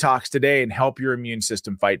Z-Detox today and help your immune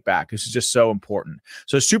system fight back. This is just so important.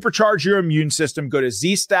 So supercharge your immune system. Go to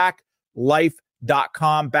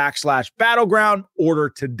zstacklife.com/battleground. Order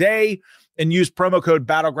today and use promo code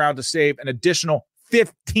battleground to save an additional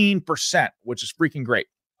 15%, which is freaking great.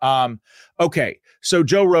 Okay, so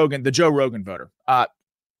Joe Rogan, the Joe Rogan voter.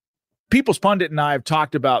 People's Pundit and I have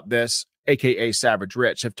talked about this, aka Savage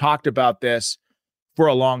Rich, have talked about this for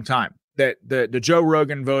a long time. That the Joe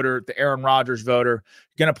Rogan voter, the Aaron Rodgers voter,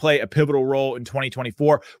 going to play a pivotal role in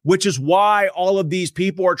 2024, which is why all of these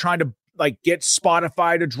people are trying to get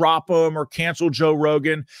Spotify to drop him or cancel Joe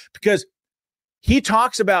Rogan, because he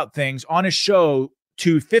talks about things on his show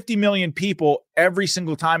to 50 million people every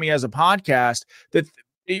single time he has a podcast that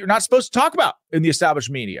you're not supposed to talk about in the established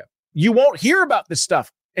media. You won't hear about this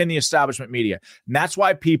stuff in the establishment media. And that's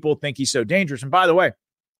why people think he's so dangerous. And by the way,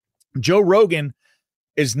 Joe Rogan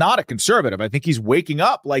is not a conservative. I think he's waking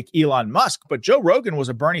up like Elon Musk, but Joe Rogan was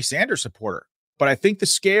a Bernie Sanders supporter. But I think the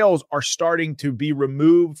scales are starting to be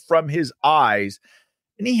removed from his eyes.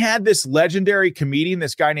 And he had this legendary comedian,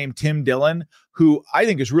 this guy named Tim Dillon, who I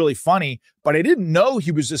think is really funny, but I didn't know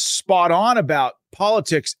he was just spot on about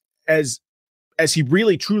politics as he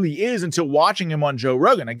really truly is until watching him on Joe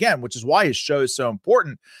Rogan, again, which is why his show is so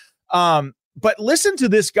important. But listen to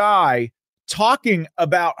this guy talking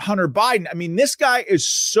about Hunter Biden. I mean, this guy is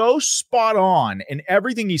so spot on in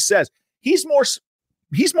everything he says. He's more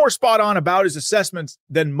spot on about his assessments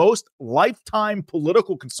than most lifetime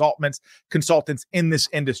political consultants in this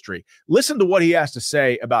industry. Listen to what he has to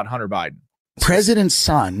say about Hunter Biden. President's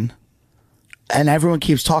son, and everyone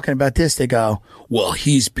keeps talking about this. They go, well,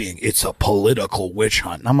 it's a political witch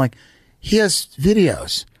hunt. And I'm like, he has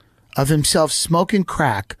videos of himself smoking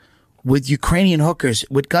crack with Ukrainian hookers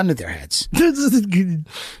with gun to their heads.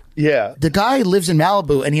 Yeah. The guy lives in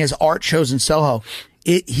Malibu and he has art shows in Soho.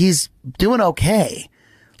 He's doing okay.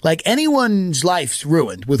 Like, anyone's life's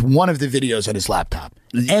ruined with one of the videos on his laptop.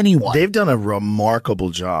 Anyone. They've done a remarkable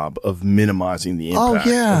job of minimizing the impact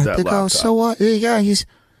of that they go, laptop. so what? Yeah,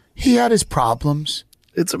 he had his problems.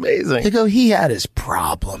 It's amazing. They go, he had his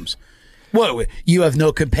problems. What, you have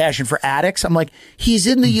no compassion for addicts? I'm like, he's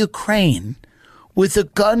in the Ukraine with a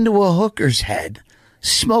gun to a hooker's head,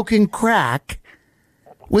 smoking crack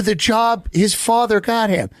with a job his father got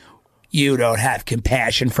him. You don't have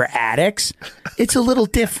compassion for addicts? It's a little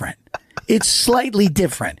different. It's slightly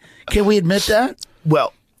different. Can we admit that?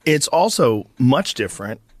 Well, it's also much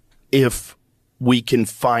different if we can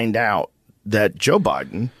find out that Joe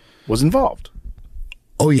Biden was involved.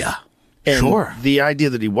 Oh, yeah. And sure. The idea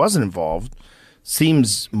that he wasn't involved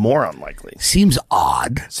seems more unlikely. Seems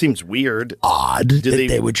odd. Seems weird. Odd that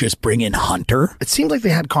they would just bring in Hunter. It seemed like they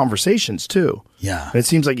had conversations, too. Yeah. And it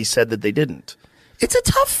seems like he said that they didn't. It's a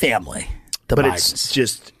tough family. But Bidens. It's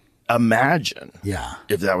just imagine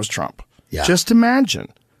if that was Trump. Yeah. Just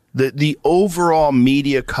imagine the overall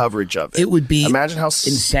media coverage of it. It would be imagine how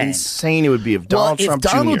insane it would be if Donald Trump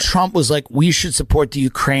If Donald Jr. Trump was like, we should support the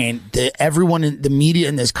Ukraine, everyone in the media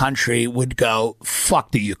in this country would go,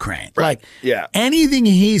 fuck the Ukraine. Right. Like, anything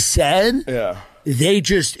he said,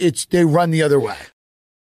 they run the other way.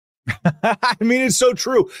 I mean, it's so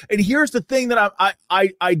true. And here's the thing that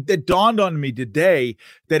that dawned on me today,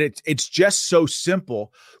 that it's just so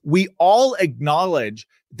simple. We all acknowledge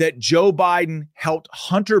that Joe Biden helped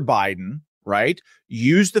Hunter Biden, right,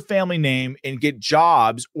 use the family name and get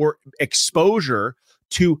jobs or exposure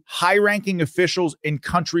to high-ranking officials in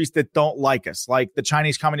countries that don't like us, like the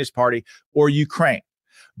Chinese Communist Party or Ukraine.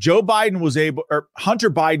 Hunter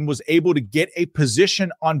Biden was able to get a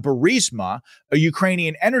position on Burisma, a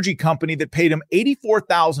Ukrainian energy company that paid him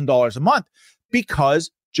 $84,000 a month because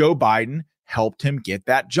Joe Biden helped him get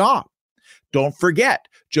that job. Don't forget,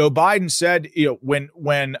 Joe Biden said,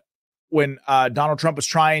 when Donald Trump was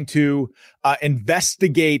trying to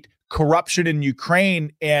investigate corruption in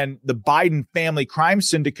Ukraine and the Biden family crime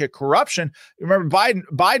syndicate corruption. Remember,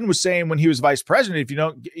 Biden was saying when he was vice president, if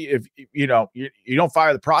you don't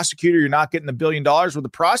fire the prosecutor, you're not getting the $1 billion. Well, the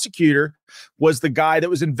prosecutor was the guy that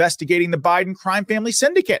was investigating the Biden crime family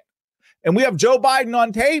syndicate. And we have Joe Biden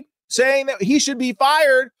on tape saying that he should be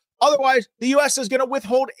fired. Otherwise, the U.S. is going to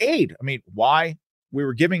withhold aid. I mean, why we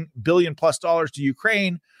were giving $1 billion+ to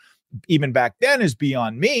Ukraine even back then is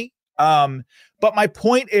beyond me. But my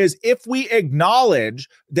point is, if we acknowledge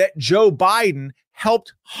that Joe Biden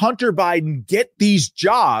helped Hunter Biden get these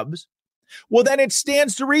jobs, well, then it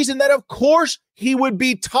stands to reason that, of course, he would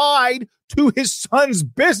be tied to his son's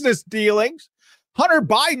business dealings. Hunter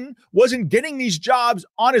Biden wasn't getting these jobs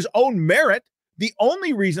on his own merit. The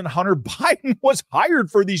only reason Hunter Biden was hired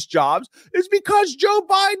for these jobs is because Joe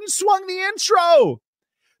Biden swung the intro.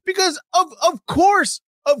 Because of course,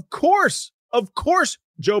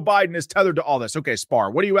 Joe Biden is tethered to all this. Okay,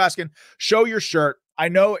 Spar, what are you asking? Show your shirt. I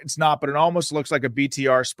know it's not, but it almost looks like a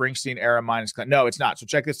BTR Springsteen era minus. No, it's not. So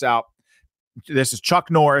check this out. This is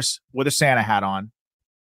Chuck Norris with a Santa hat on.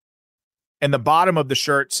 And the bottom of the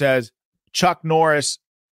shirt says, Chuck Norris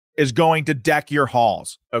is going to deck your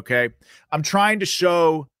halls. Okay. I'm trying to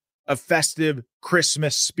show a festive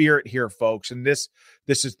Christmas spirit here, folks. And this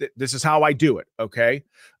is how I do it. Okay.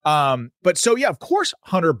 But so, yeah, of course,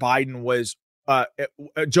 Joe Biden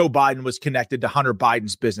was connected to Hunter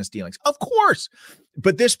Biden's business dealings. Of course.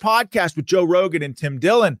 But this podcast with Joe Rogan and Tim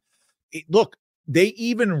Dillon, look, they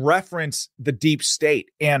even reference the deep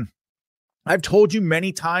state. And I've told you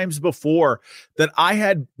many times before that I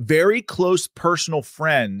had very close personal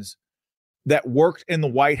friends that worked in the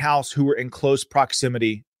White House who were in close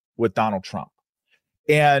proximity with Donald Trump.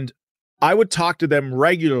 And I would talk to them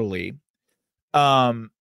regularly.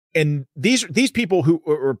 And these people who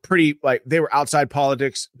were pretty, like, they were outside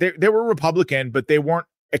politics. They were Republican, but they weren't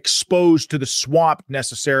exposed to the swamp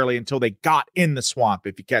necessarily until they got in the swamp,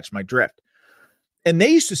 if you catch my drift. And they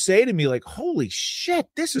used to say to me, like, holy shit,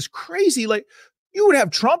 this is crazy. Like, you would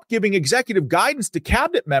have Trump giving executive guidance to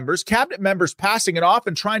cabinet members passing it off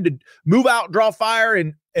and trying to move out, draw fire,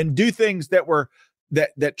 and do things that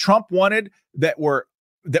Trump wanted that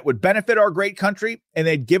would benefit our great country. And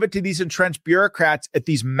they'd give it to these entrenched bureaucrats at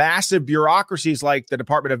these massive bureaucracies like the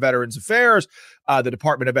Department of Veterans Affairs, the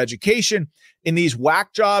Department of Education, and these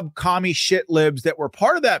whack job commie shit libs that were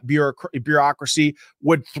part of that bureaucracy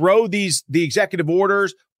would throw the executive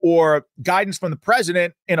orders or guidance from the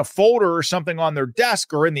president in a folder or something on their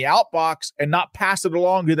desk or in the outbox and not pass it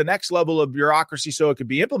along to the next level of bureaucracy so it could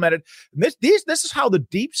be implemented. And this is how the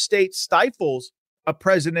deep state stifles a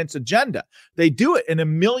president's agenda. They do it in a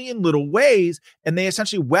million little ways, and they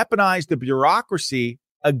essentially weaponize the bureaucracy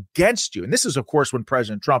against you. And this is, of course, when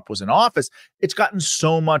President Trump was in office. It's gotten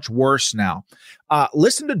so much worse now.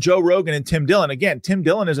 Listen to Joe Rogan and Tim Dillon. Again, Tim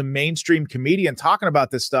Dillon is a mainstream comedian talking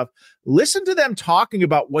about this stuff. Listen to them talking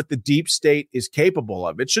about what the deep state is capable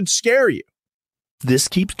of. It should scare you. This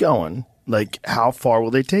keeps going. Like, how far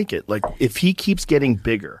will they take it? Like, if he keeps getting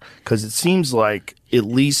bigger, because it seems like, at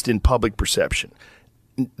least in public perception,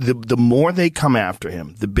 the more they come after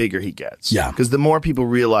him, the bigger he gets. Yeah. Because the more people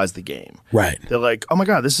realize the game. Right. They're like, oh my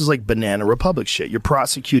God, this is like banana republic shit. You're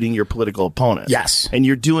prosecuting your political opponent. Yes. And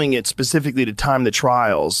you're doing it specifically to time the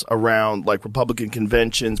trials around like Republican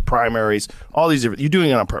conventions, primaries, all these different, you're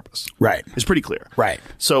doing it on purpose. Right. It's pretty clear. Right.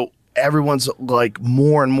 So everyone's like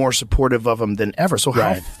more and more supportive of him than ever. So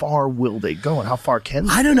Right. how far will they go and how far can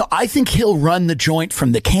they? I don't know. I think he'll run the joint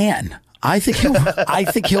from the can. I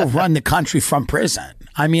think he'll run the country from prison.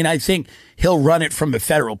 I mean, I think he'll run it from a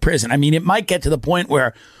federal prison. I mean, it might get to the point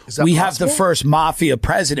where we have the first mafia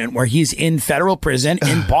president where he's in federal prison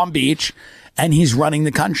in Palm Beach and he's running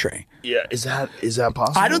the country. Yeah. Is that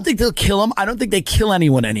possible? I don't think they'll kill him. I don't think they kill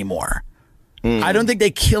anyone anymore. I don't think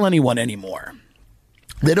they kill anyone anymore.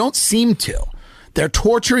 They don't seem to. They're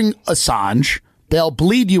torturing Assange. They'll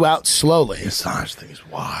bleed you out slowly. The Assange thing is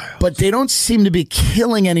wild. But they don't seem to be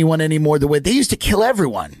killing anyone anymore the way they used to kill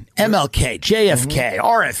everyone. MLK, JFK,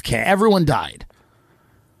 RFK, everyone died.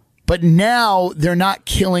 But now they're not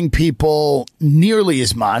killing people nearly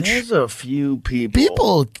as much. There's a few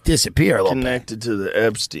people disappear a little connected to the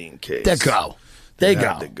Epstein case. They go. They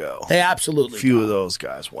had to go. They absolutely A few of those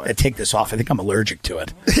guys went. I take this off. I think I'm allergic to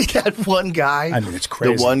it. They got one guy. I mean, it's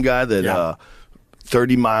crazy. The one guy that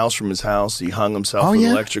 30 miles from his house, he hung himself with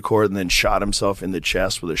an electric cord and then shot himself in the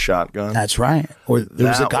chest with a shotgun. That's right. Or there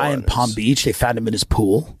was a guy in Palm Beach. They found him in his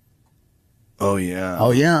pool. Oh, yeah.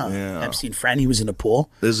 Oh, yeah. Epstein friend, he was in a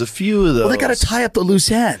pool. There's a few of those. Well, they got to tie up the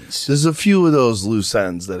loose ends. There's a few of those loose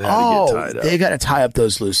ends that had to get tied up. They got to tie up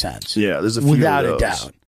those loose ends. Yeah, there's a few without of those. a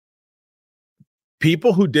doubt.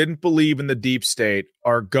 People who didn't believe in the deep state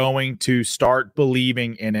are going to start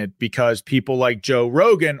believing in it because people like Joe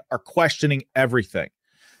Rogan are questioning everything.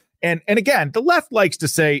 And again, the left likes to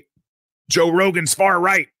say Joe Rogan's far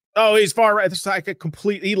right. Oh, he's far right. It's like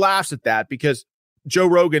he laughs at that because Joe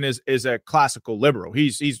Rogan is a classical liberal.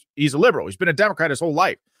 He's a liberal. He's been a Democrat his whole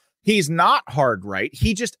life. He's not hard right.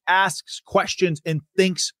 He just asks questions and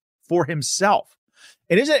thinks for himself.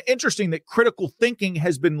 And isn't it interesting that critical thinking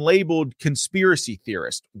has been labeled conspiracy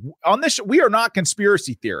theorist? On this, we are not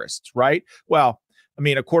conspiracy theorists, right? Well, I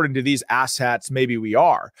mean, according to these asshats, maybe we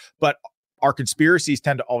are, but our conspiracies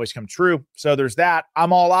tend to always come true. So there's that.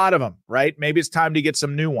 I'm all out of them, right? Maybe it's time to get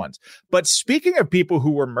some new ones. But speaking of people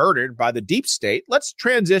who were murdered by the deep state, let's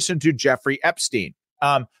transition to Jeffrey Epstein.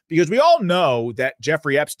 Because we all know that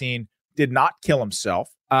Jeffrey Epstein did not kill himself.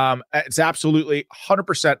 It's absolutely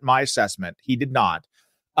 100% my assessment. He did not.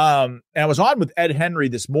 And I was on with Ed Henry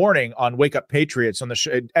this morning on Wake Up Patriots on the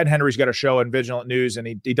show. Ed Henry's got a show on Vigilant News, and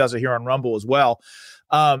he does it here on Rumble as well.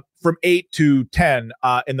 From 8 to 10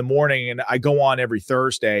 in the morning, and I go on every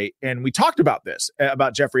Thursday. And we talked about this,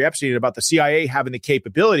 about Jeffrey Epstein, about the CIA having the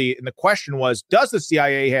capability. And the question was, does the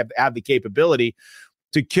CIA have the capability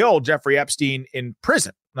to kill Jeffrey Epstein in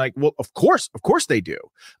prison? Like, well, of course they do.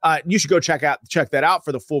 You should go check that out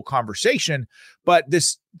for the full conversation. But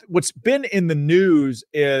what's been in the news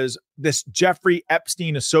is this Jeffrey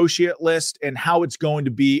Epstein associate list and how it's going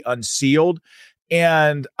to be unsealed.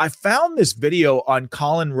 And I found this video on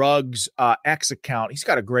Colin Rugg's X account. He's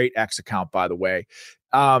got a great X account, by the way.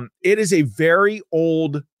 It is a very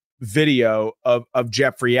old video of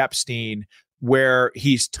Jeffrey Epstein where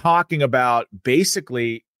he's talking about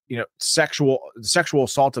basically, sexual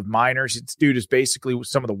assault of minors. This dude is basically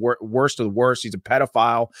some of the worst of the worst. He's a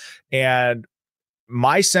pedophile. And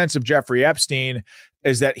my sense of Jeffrey Epstein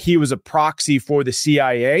is that he was a proxy for the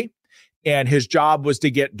CIA, and his job was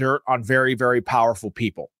to get dirt on very, very powerful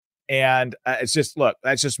people. And it's just, look,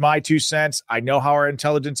 that's just my 2 cents. I know how our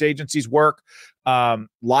intelligence agencies work.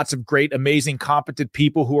 Lots of great, amazing, competent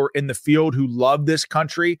people who are in the field who love this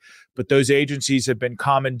country, but those agencies have been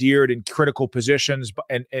commandeered in critical positions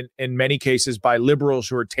and in many cases by liberals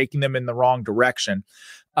who are taking them in the wrong direction.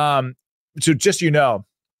 So just,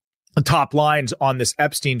 the top lines on this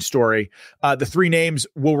Epstein story, the 3 names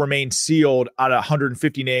will remain sealed out of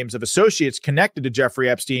 150 names of associates connected to Jeffrey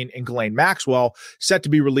Epstein and Ghislaine Maxwell, set to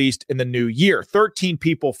be released in the new year. 13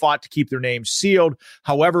 people fought to keep their names sealed,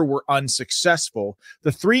 however, were unsuccessful.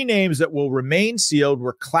 The 3 names that will remain sealed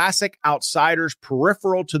were classic outsiders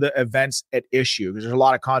peripheral to the events at issue. Because there's a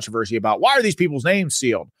lot of controversy about why are these people's names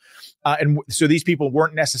sealed? And so these people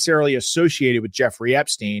weren't necessarily associated with Jeffrey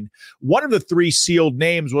Epstein. One of the 3 sealed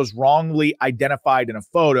names was wrongly identified in a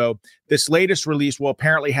photo. This latest release will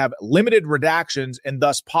apparently have limited redactions and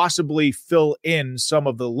thus possibly fill in some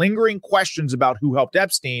of the lingering questions about who helped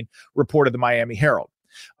Epstein, reported the Miami Herald.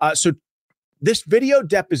 So this video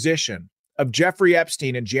deposition of Jeffrey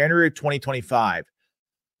Epstein in January of 2025,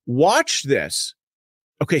 watch this.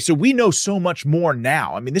 Okay, so we know so much more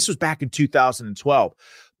now. I mean, this was back in 2012.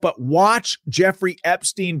 But watch Jeffrey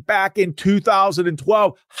Epstein back in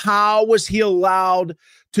 2012. How was he allowed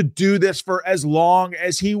to do this for as long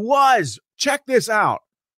as he was? Check this out.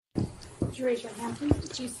 Would you raise your hand, please?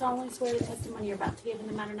 Do you solemnly swear the testimony you're about to give in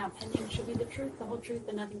the matter now pending should be the truth, the whole truth,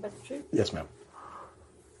 and nothing but the truth? Yes, ma'am.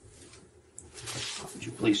 Would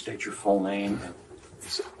you please state your full name?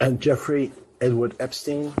 I'm Jeffrey Edward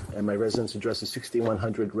Epstein, and my residence address is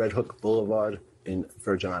 6100 Red Hook Boulevard in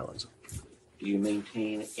Virgin Islands. Do you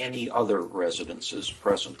maintain any other residences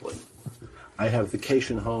presently? I have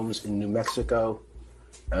vacation homes in New Mexico,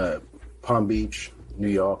 Palm Beach, New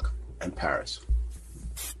York, and Paris.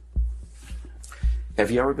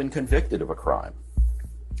 Have you ever been convicted of a crime?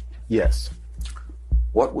 Yes.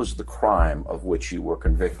 What was the crime of which you were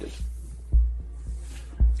convicted?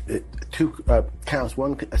 2 counts.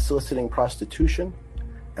 1, soliciting prostitution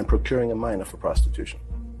and procuring a minor for prostitution.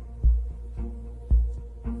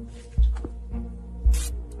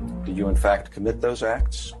 Did you in fact commit those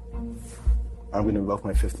acts? I'm going to invoke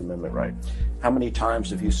my Fifth Amendment right. How many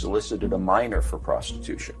times have you solicited a minor for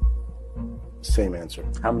prostitution? Same answer.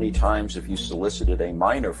 How many times have you solicited a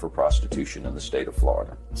minor for prostitution in the state of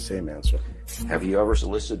Florida? Same answer. Have you ever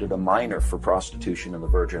solicited a minor for prostitution in the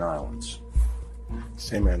Virgin Islands?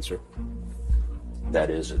 Same answer. That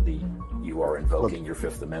is, you are invoking your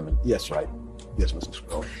Fifth Amendment. Yes, right? Yes, Mr.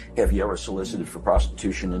 Scully. Have you ever solicited for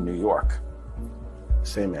prostitution in New York?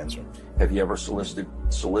 Same answer. Have you ever solicited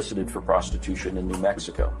for prostitution in New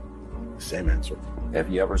Mexico? Same answer.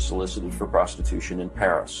 Have you ever solicited for prostitution in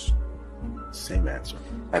Paris? Same answer.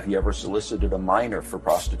 Have you ever solicited a minor for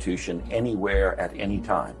prostitution anywhere at any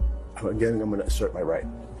time? Again, I'm going to assert my right.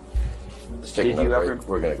 Did you ever?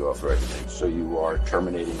 We're going to go off the record. So you are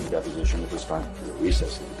terminating the deposition at this time?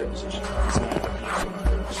 Recessing the deposition.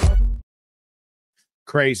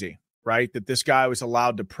 Crazy, right? That this guy was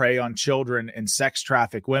allowed to prey on children and sex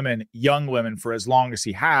traffic women, young women, for as long as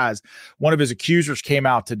he has. One of his accusers came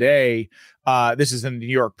out today. This is in the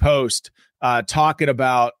New York Post. Talking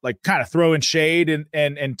about like kind of throwing shade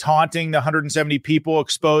and taunting the 170 people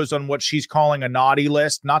exposed on what she's calling a naughty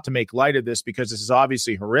list. Not to make light of this because this is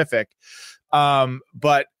obviously horrific.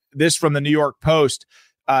 But this from the New York Post,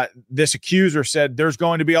 this accuser said there's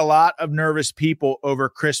going to be a lot of nervous people over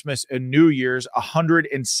Christmas and New Year's,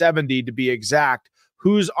 170 to be exact.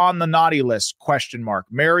 Who's on the naughty list? ?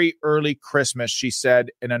 Merry early Christmas, she said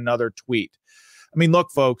in another tweet. I mean, look,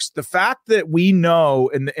 folks, the fact that we know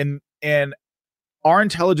and our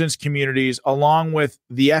intelligence communities, along with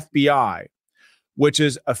the FBI, which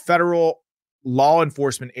is a federal law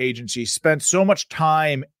enforcement agency, spent so much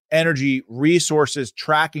time, energy, resources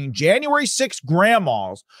tracking January 6th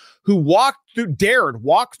grandmas who dared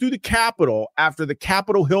walk through the Capitol after the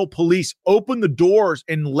Capitol Hill police opened the doors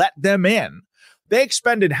and let them in. They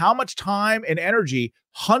expended how much time and energy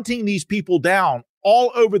hunting these people down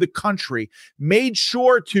all over the country, made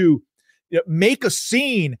sure to make a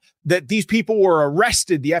scene that these people were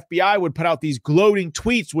arrested. The FBI would put out these gloating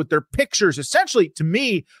tweets with their pictures, essentially, to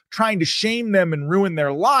me, trying to shame them and ruin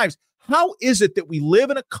their lives. How is it that we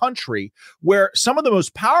live in a country where some of the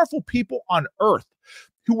most powerful people on earth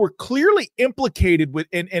who were clearly implicated with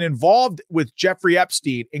and involved with Jeffrey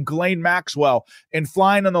Epstein and Ghislaine Maxwell and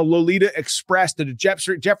flying on the Lolita Express to the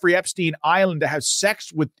Jeffrey Epstein Island to have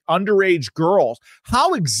sex with underage girls,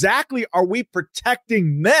 how exactly are we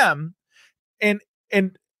protecting them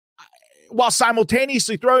and while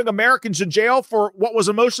simultaneously throwing Americans in jail for what was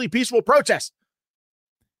a mostly peaceful protest?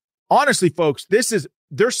 Honestly, folks,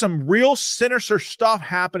 there's some real sinister stuff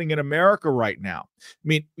happening in America right now. I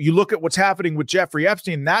mean, you look at what's happening with Jeffrey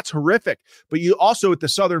Epstein, that's horrific. But you also at the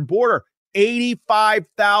southern border,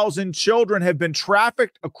 85,000 children have been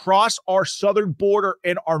trafficked across our southern border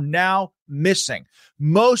and are now missing.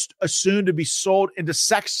 Most are soon to be sold into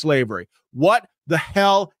sex slavery. What the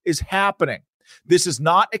hell is happening? This is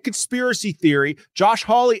not a conspiracy theory. Josh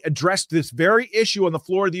Hawley addressed this very issue on the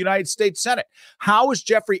floor of the United States Senate. How is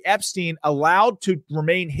Jeffrey Epstein allowed to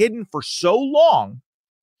remain hidden for so long?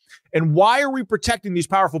 And why are we protecting these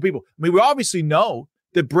powerful people? I mean, we obviously know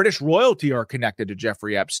that British royalty are connected to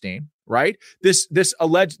Jeffrey Epstein, right? This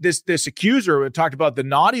accuser who talked about the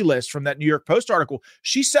naughty list from that New York Post article,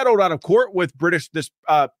 she settled out of court with British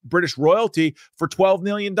royalty for $12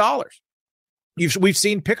 million. We've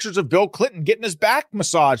seen pictures of Bill Clinton getting his back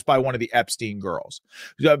massaged by one of the Epstein girls.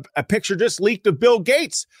 A picture just leaked of Bill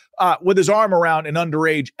Gates with his arm around an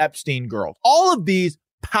underage Epstein girl. All of these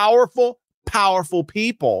powerful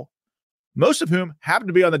people, most of whom happen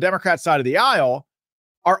to be on the Democrat side of the aisle,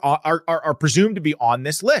 are presumed to be on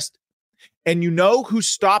this list. And you know who's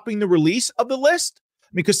stopping the release of the list?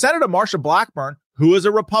 Because Senator Marsha Blackburn, who is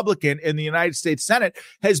a Republican in the United States Senate,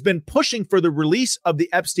 has been pushing for the release of the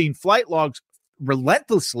Epstein flight logs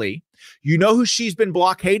relentlessly. You know who she's been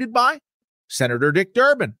blockaded by? Senator Dick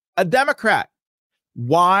Durbin, a Democrat.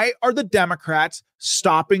 Why are the Democrats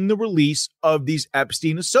stopping the release of these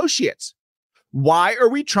Epstein associates? Why are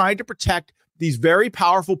we trying to protect these very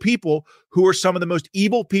powerful people who are some of the most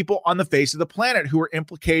evil people on the face of the planet, who are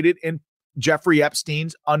implicated in Jeffrey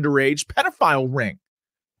Epstein's underage pedophile ring?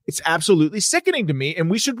 It's absolutely sickening to me, and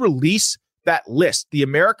we should release that list. The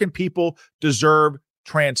American people deserve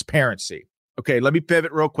transparency. Okay, let me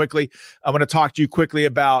pivot real quickly. I'm going to talk to you quickly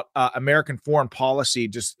about American foreign policy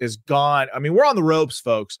just is gone. I mean, we're on the ropes,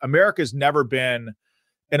 folks. America's never been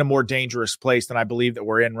in a more dangerous place than I believe that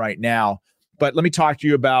we're in right now. But let me talk to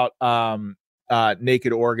you about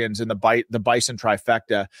Naked Organs and the Bison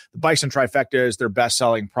Trifecta. The Bison Trifecta is their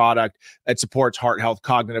best-selling product. It supports heart health,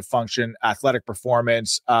 cognitive function, athletic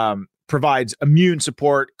performance, provides immune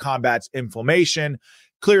support, combats inflammation,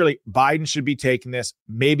 clearly Biden should be taking this.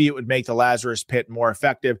 Maybe it would make the Lazarus Pit more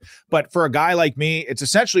effective. But for a guy like me, it's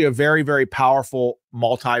essentially a very, very powerful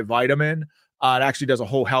multivitamin. It actually does a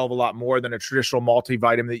whole hell of a lot more than a traditional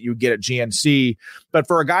multivitamin that you get at GNC. But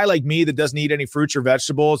for a guy like me that doesn't eat any fruits or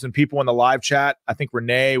vegetables, and people in the live chat, I think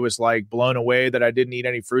Renee was like blown away that I didn't eat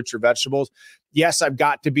any fruits or vegetables. Yes, I've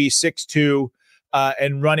got to be 6'2",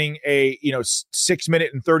 and running a 6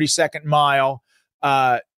 minute and 30-second mile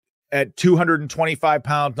at 225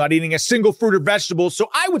 pounds, not eating a single fruit or vegetable. So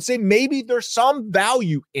I would say maybe there's some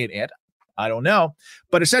value in it. I don't know.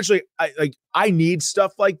 But essentially, I need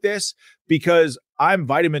stuff like this because I'm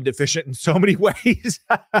vitamin deficient in so many ways.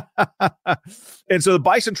 And so the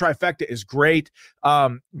Bison Trifecta is great.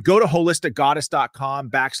 Go to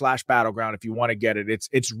holisticgoddess.com/battleground if you want to get it.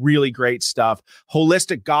 It's really great stuff.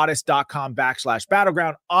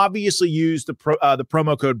 holisticgoddess.com/battleground. Obviously use the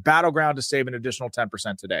promo code battleground to save an additional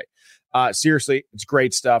 10% today. Seriously, it's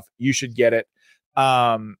great stuff. You should get it.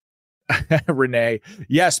 Renee,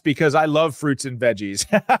 yes, because I love fruits and veggies.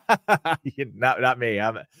 not me.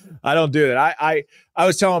 I don't do that. I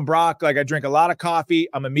was telling Brock, like, I drink a lot of coffee.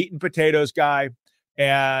 I'm a meat and potatoes guy,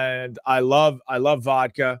 and I love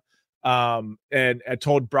vodka. And I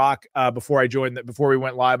told Brock before we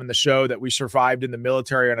went live on the show that we survived in the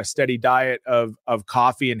military on a steady diet of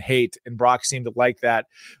coffee and hate, and Brock seemed to like that.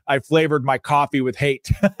 I flavored my coffee with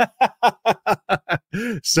hate.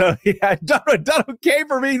 So yeah, done okay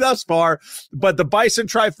for me thus far. But the Bison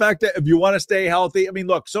Trifecta, if you want to stay healthy, I mean,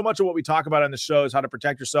 look, so much of what we talk about on the show is how to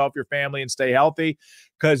protect yourself, your family, and stay healthy.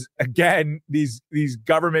 Because again, these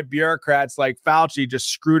government bureaucrats like Fauci just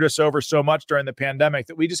screwed us over so much during the pandemic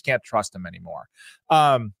that we just can't trust them anymore.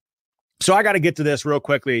 So I got to get to this real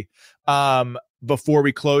quickly before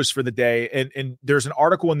we close for the day. And there's an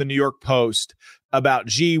article in the New York Post about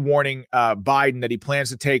Xi warning Biden that he plans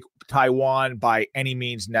to take Taiwan by any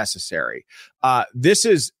means necessary. This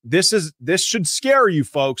should scare you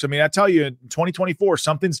folks. I mean, I tell you, in 2024,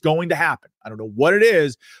 something's going to happen. I don't know what it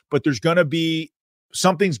is, but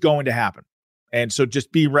something's going to happen. And so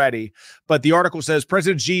just be ready. But the article says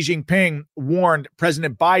President Xi Jinping warned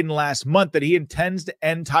President Biden last month that he intends to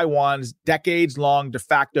end Taiwan's decades-long de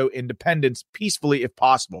facto independence peacefully if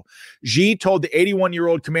possible. Xi told the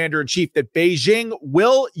 81-year-old commander-in-chief that Beijing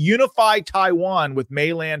will unify Taiwan with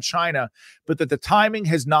mainland China, but that the timing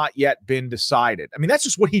has not yet been decided. I mean, that's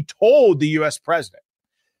just what he told the U.S. president.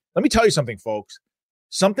 Let me tell you something, folks.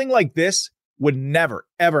 Something like this would never,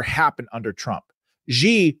 ever happen under Trump.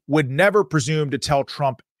 Xi would never presume to tell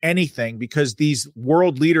Trump anything because these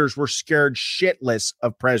world leaders were scared shitless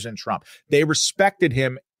of President Trump. They respected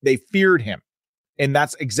him. They feared him. And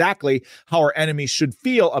that's exactly how our enemies should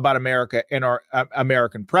feel about America and our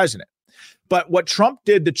American president. But what Trump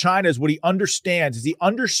did to China is what he understands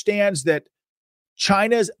that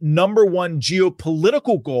China's number one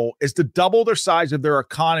geopolitical goal is to double the size of their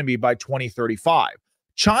economy by 2035.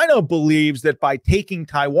 China believes that by taking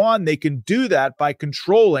Taiwan, they can do that by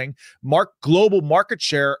controlling global market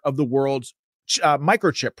share of the world's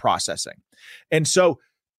microchip processing. And so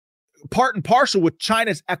part and parcel with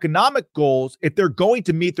China's economic goals, if they're going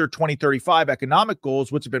to meet their 2035 economic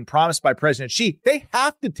goals, which have been promised by President Xi, they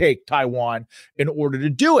have to take Taiwan in order to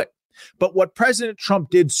do it. But what President Trump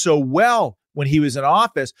did so well when he was in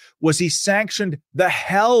office was he sanctioned the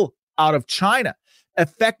hell out of China,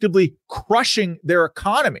 effectively crushing their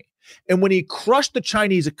economy. And when he crushed the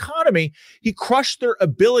Chinese economy, he crushed their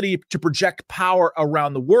ability to project power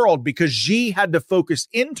around the world because Xi had to focus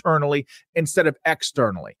internally instead of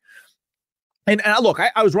externally. And look,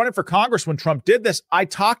 I was running for Congress when Trump did this. I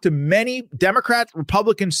talked to many Democrat,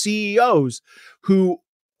 Republican CEOs who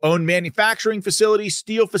own manufacturing facilities,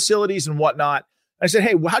 steel facilities, and whatnot. I said,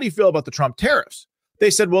 hey, well, how do you feel about the Trump tariffs?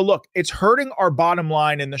 They said, well, look, it's hurting our bottom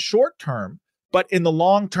line in the short term, but in the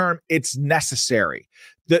long term, it's necessary.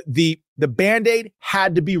 The Band-Aid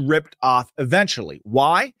had to be ripped off eventually.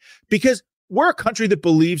 Why? Because we're a country that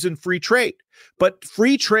believes in free trade, but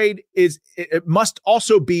free trade it must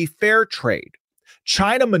also be fair trade.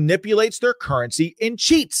 China manipulates their currency and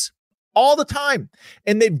cheats all the time.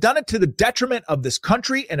 And they've done it to the detriment of this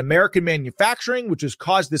country and American manufacturing, which has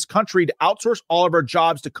caused this country to outsource all of our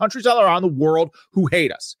jobs to countries all around the world who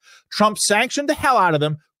hate us. Trump sanctioned the hell out of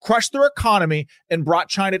them, crushed their economy, and brought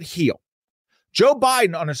China to heel. Joe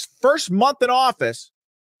Biden, on his first month in office,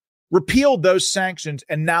 repealed those sanctions,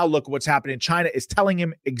 and now look at what's happening. China is telling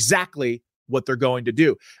him exactly what they're going to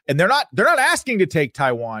do. And they're not asking to take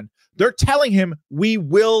Taiwan. They're telling him we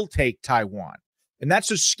will take Taiwan. And that's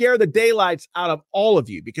to scare the daylights out of all of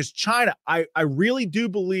you, because China, I really do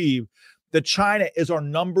believe that China is our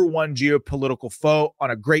number one geopolitical foe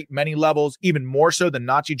on a great many levels, even more so than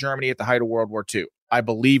Nazi Germany at the height of World War II. I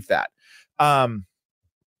believe that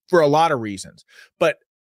for a lot of reasons. But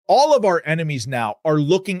all of our enemies now are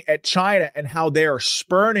looking at China and how they are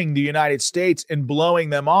spurning the United States and blowing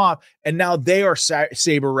them off. And now they are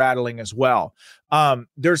saber rattling as well.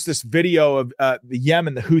 There's this video of the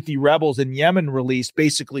Yemen, the Houthi rebels in Yemen released,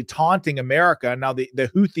 basically taunting America. Now the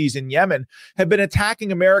Houthis in Yemen have been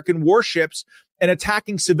attacking American warships and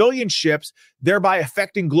attacking civilian ships, thereby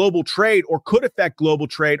affecting global trade or could affect global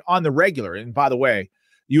trade on the regular. And by the way,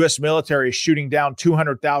 U.S. military is shooting down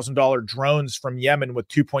 $200,000 drones from Yemen with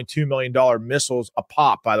 $2.2 million missiles a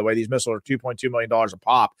pop. By the way, these missiles are $2.2 million a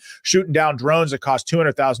pop. Shooting down drones that cost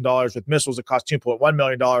 $200,000 with missiles that cost $2.1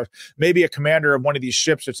 million. Maybe a commander of one of these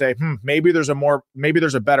ships would say, maybe there's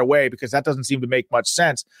a better way, because that doesn't seem to make much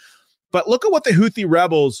sense. But look at what the Houthi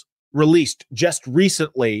rebels released just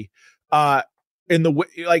recently,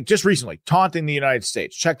 just recently, taunting the United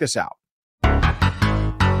States. Check this out.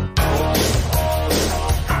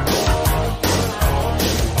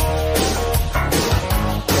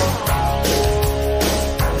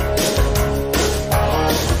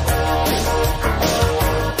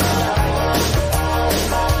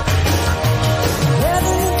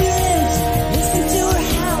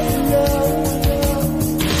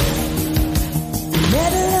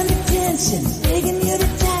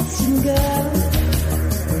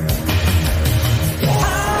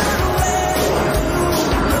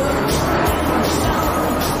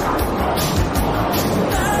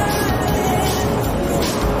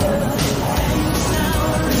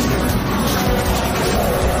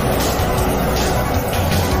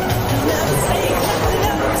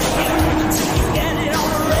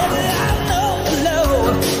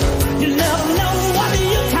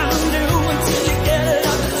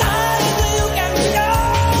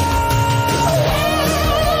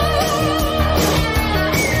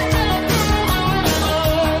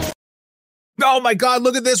 Oh my God,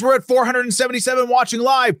 look at this. We're at 477 watching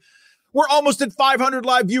live. We're almost at 500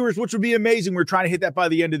 live viewers, which would be amazing. We're trying to hit that by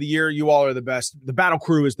the end of the year. You all are the best. The battle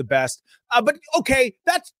crew is the best. But okay,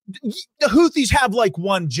 the Houthis have like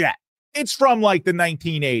one jet. It's from like the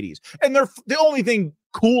 1980s. And the only thing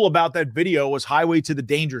cool about that video was Highway to the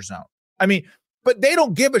Danger Zone. I mean, but they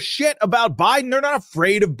don't give a shit about Biden. They're not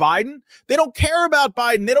afraid of Biden. They don't care about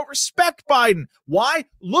Biden. They don't respect Biden. Why?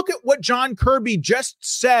 Look at what John Kirby just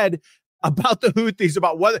said about the Houthis,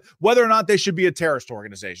 about whether or not they should be a terrorist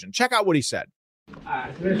organization. Check out what he said.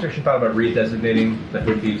 Has the administration thought about redesignating the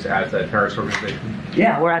Houthis as a terrorist organization?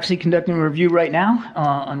 Yeah, we're actually conducting a review right now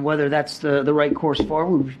on whether that's the right course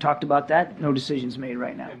forward. We've talked about that. No decisions made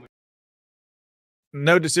right now.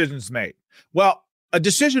 No decisions made. Well, a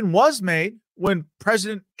decision was made when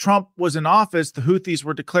President Trump was in office. The Houthis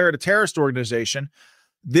were declared a terrorist organization.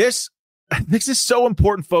 This is so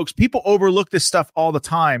important, folks. People overlook this stuff all the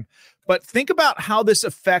time. But think about how this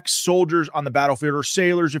affects soldiers on the battlefield, or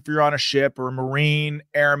sailors if you're on a ship, or a Marine,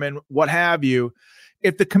 airman, what have you.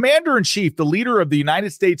 If the commander-in-chief, the leader of the United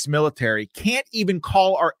States military, can't even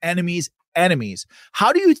call our enemies enemies,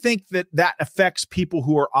 how do you think that affects people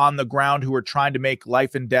who are on the ground, who are trying to make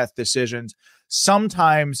life and death decisions?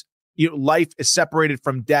 Sometimes life is separated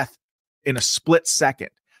from death in a split second.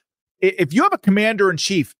 If you have a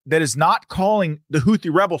commander-in-chief that is not calling the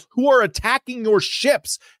Houthi rebels who are attacking your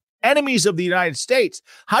ships enemies of the United States,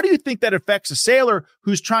 how do you think that affects a sailor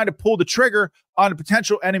who's trying to pull the trigger on a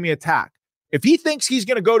potential enemy attack? If he thinks he's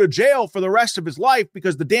going to go to jail for the rest of his life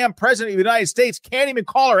because the damn president of the United States can't even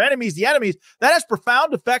call our enemies the enemies, that has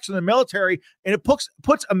profound effects on the military, and it puts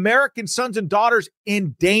American sons and daughters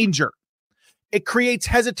in danger. It creates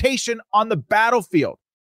hesitation on the battlefield.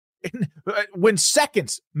 When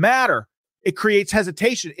seconds matter, it creates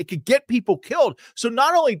hesitation. It could get people killed. So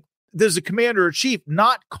not only does the commander-in-chief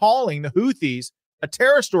not calling the Houthis a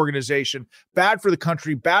terrorist organization, bad for the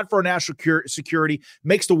country, bad for our national security,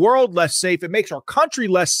 makes the world less safe, it makes our country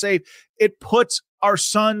less safe, it puts our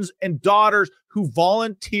sons and daughters who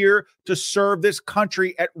volunteer to serve this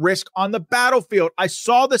country at risk on the battlefield. I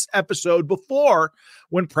saw this episode before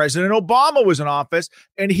when President Obama was in office,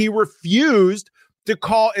 and he refused to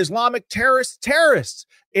call Islamic terrorists.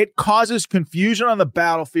 It causes confusion on the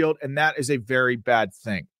battlefield, and that is a very bad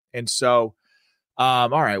thing. And so, all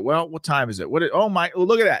right, well, what time is it? Look at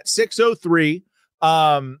that, 6:03.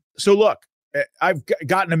 So look, I've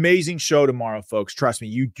got an amazing show tomorrow, folks. Trust me,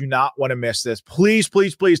 you do not want to miss this. Please,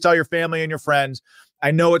 please, please tell your family and your friends.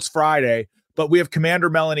 I know it's Friday, but we have Commander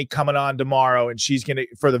Melanie coming on tomorrow, and she's going to,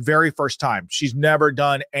 for the very first time, she's never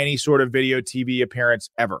done any sort of video TV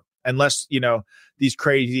appearance ever. unless, these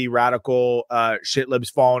crazy radical shit libs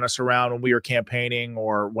following us around when we were campaigning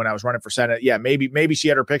or when I was running for Senate. Yeah, maybe she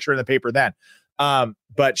had her picture in the paper then.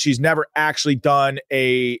 But she's never actually done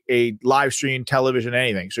a live stream, television,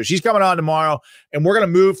 anything. So she's coming on tomorrow, and we're going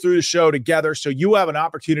to move through the show together. So you have an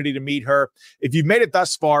opportunity to meet her. If you've made it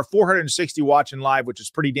thus far, 460 watching live, which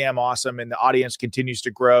is pretty damn awesome. And the audience continues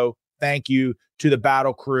to grow. Thank you to the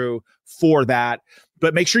Battle Crew for that.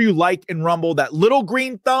 But make sure you like and rumble that little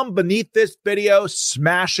green thumb beneath this video.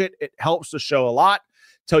 Smash it. It helps the show a lot.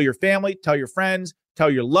 Tell your family, tell your friends, tell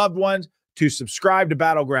your loved ones to subscribe to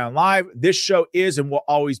Battleground Live. This show is and will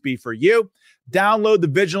always be for you. Download the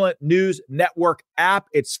Vigilant News Network app.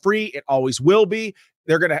 It's free. It always will be.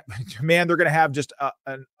 They're going to have just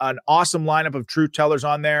an awesome lineup of truth tellers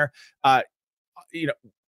on there.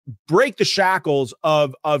 Break the shackles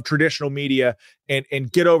of traditional media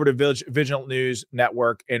and get over to Vigilant News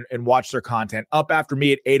Network and watch their content. Up after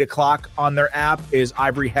me at 8:00 on their app is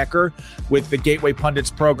Ivory Hecker with the Gateway Pundits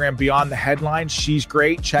program Beyond the Headlines. She's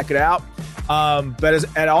great. Check it out. But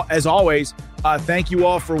as always, thank you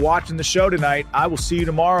all for watching the show tonight. I will see you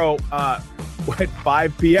tomorrow at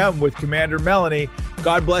 5 p.m. with Commander Melanie.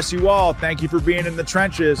 God bless you all. Thank you for being in the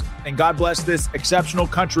trenches, and God bless this exceptional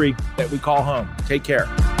country that we call home. Take care.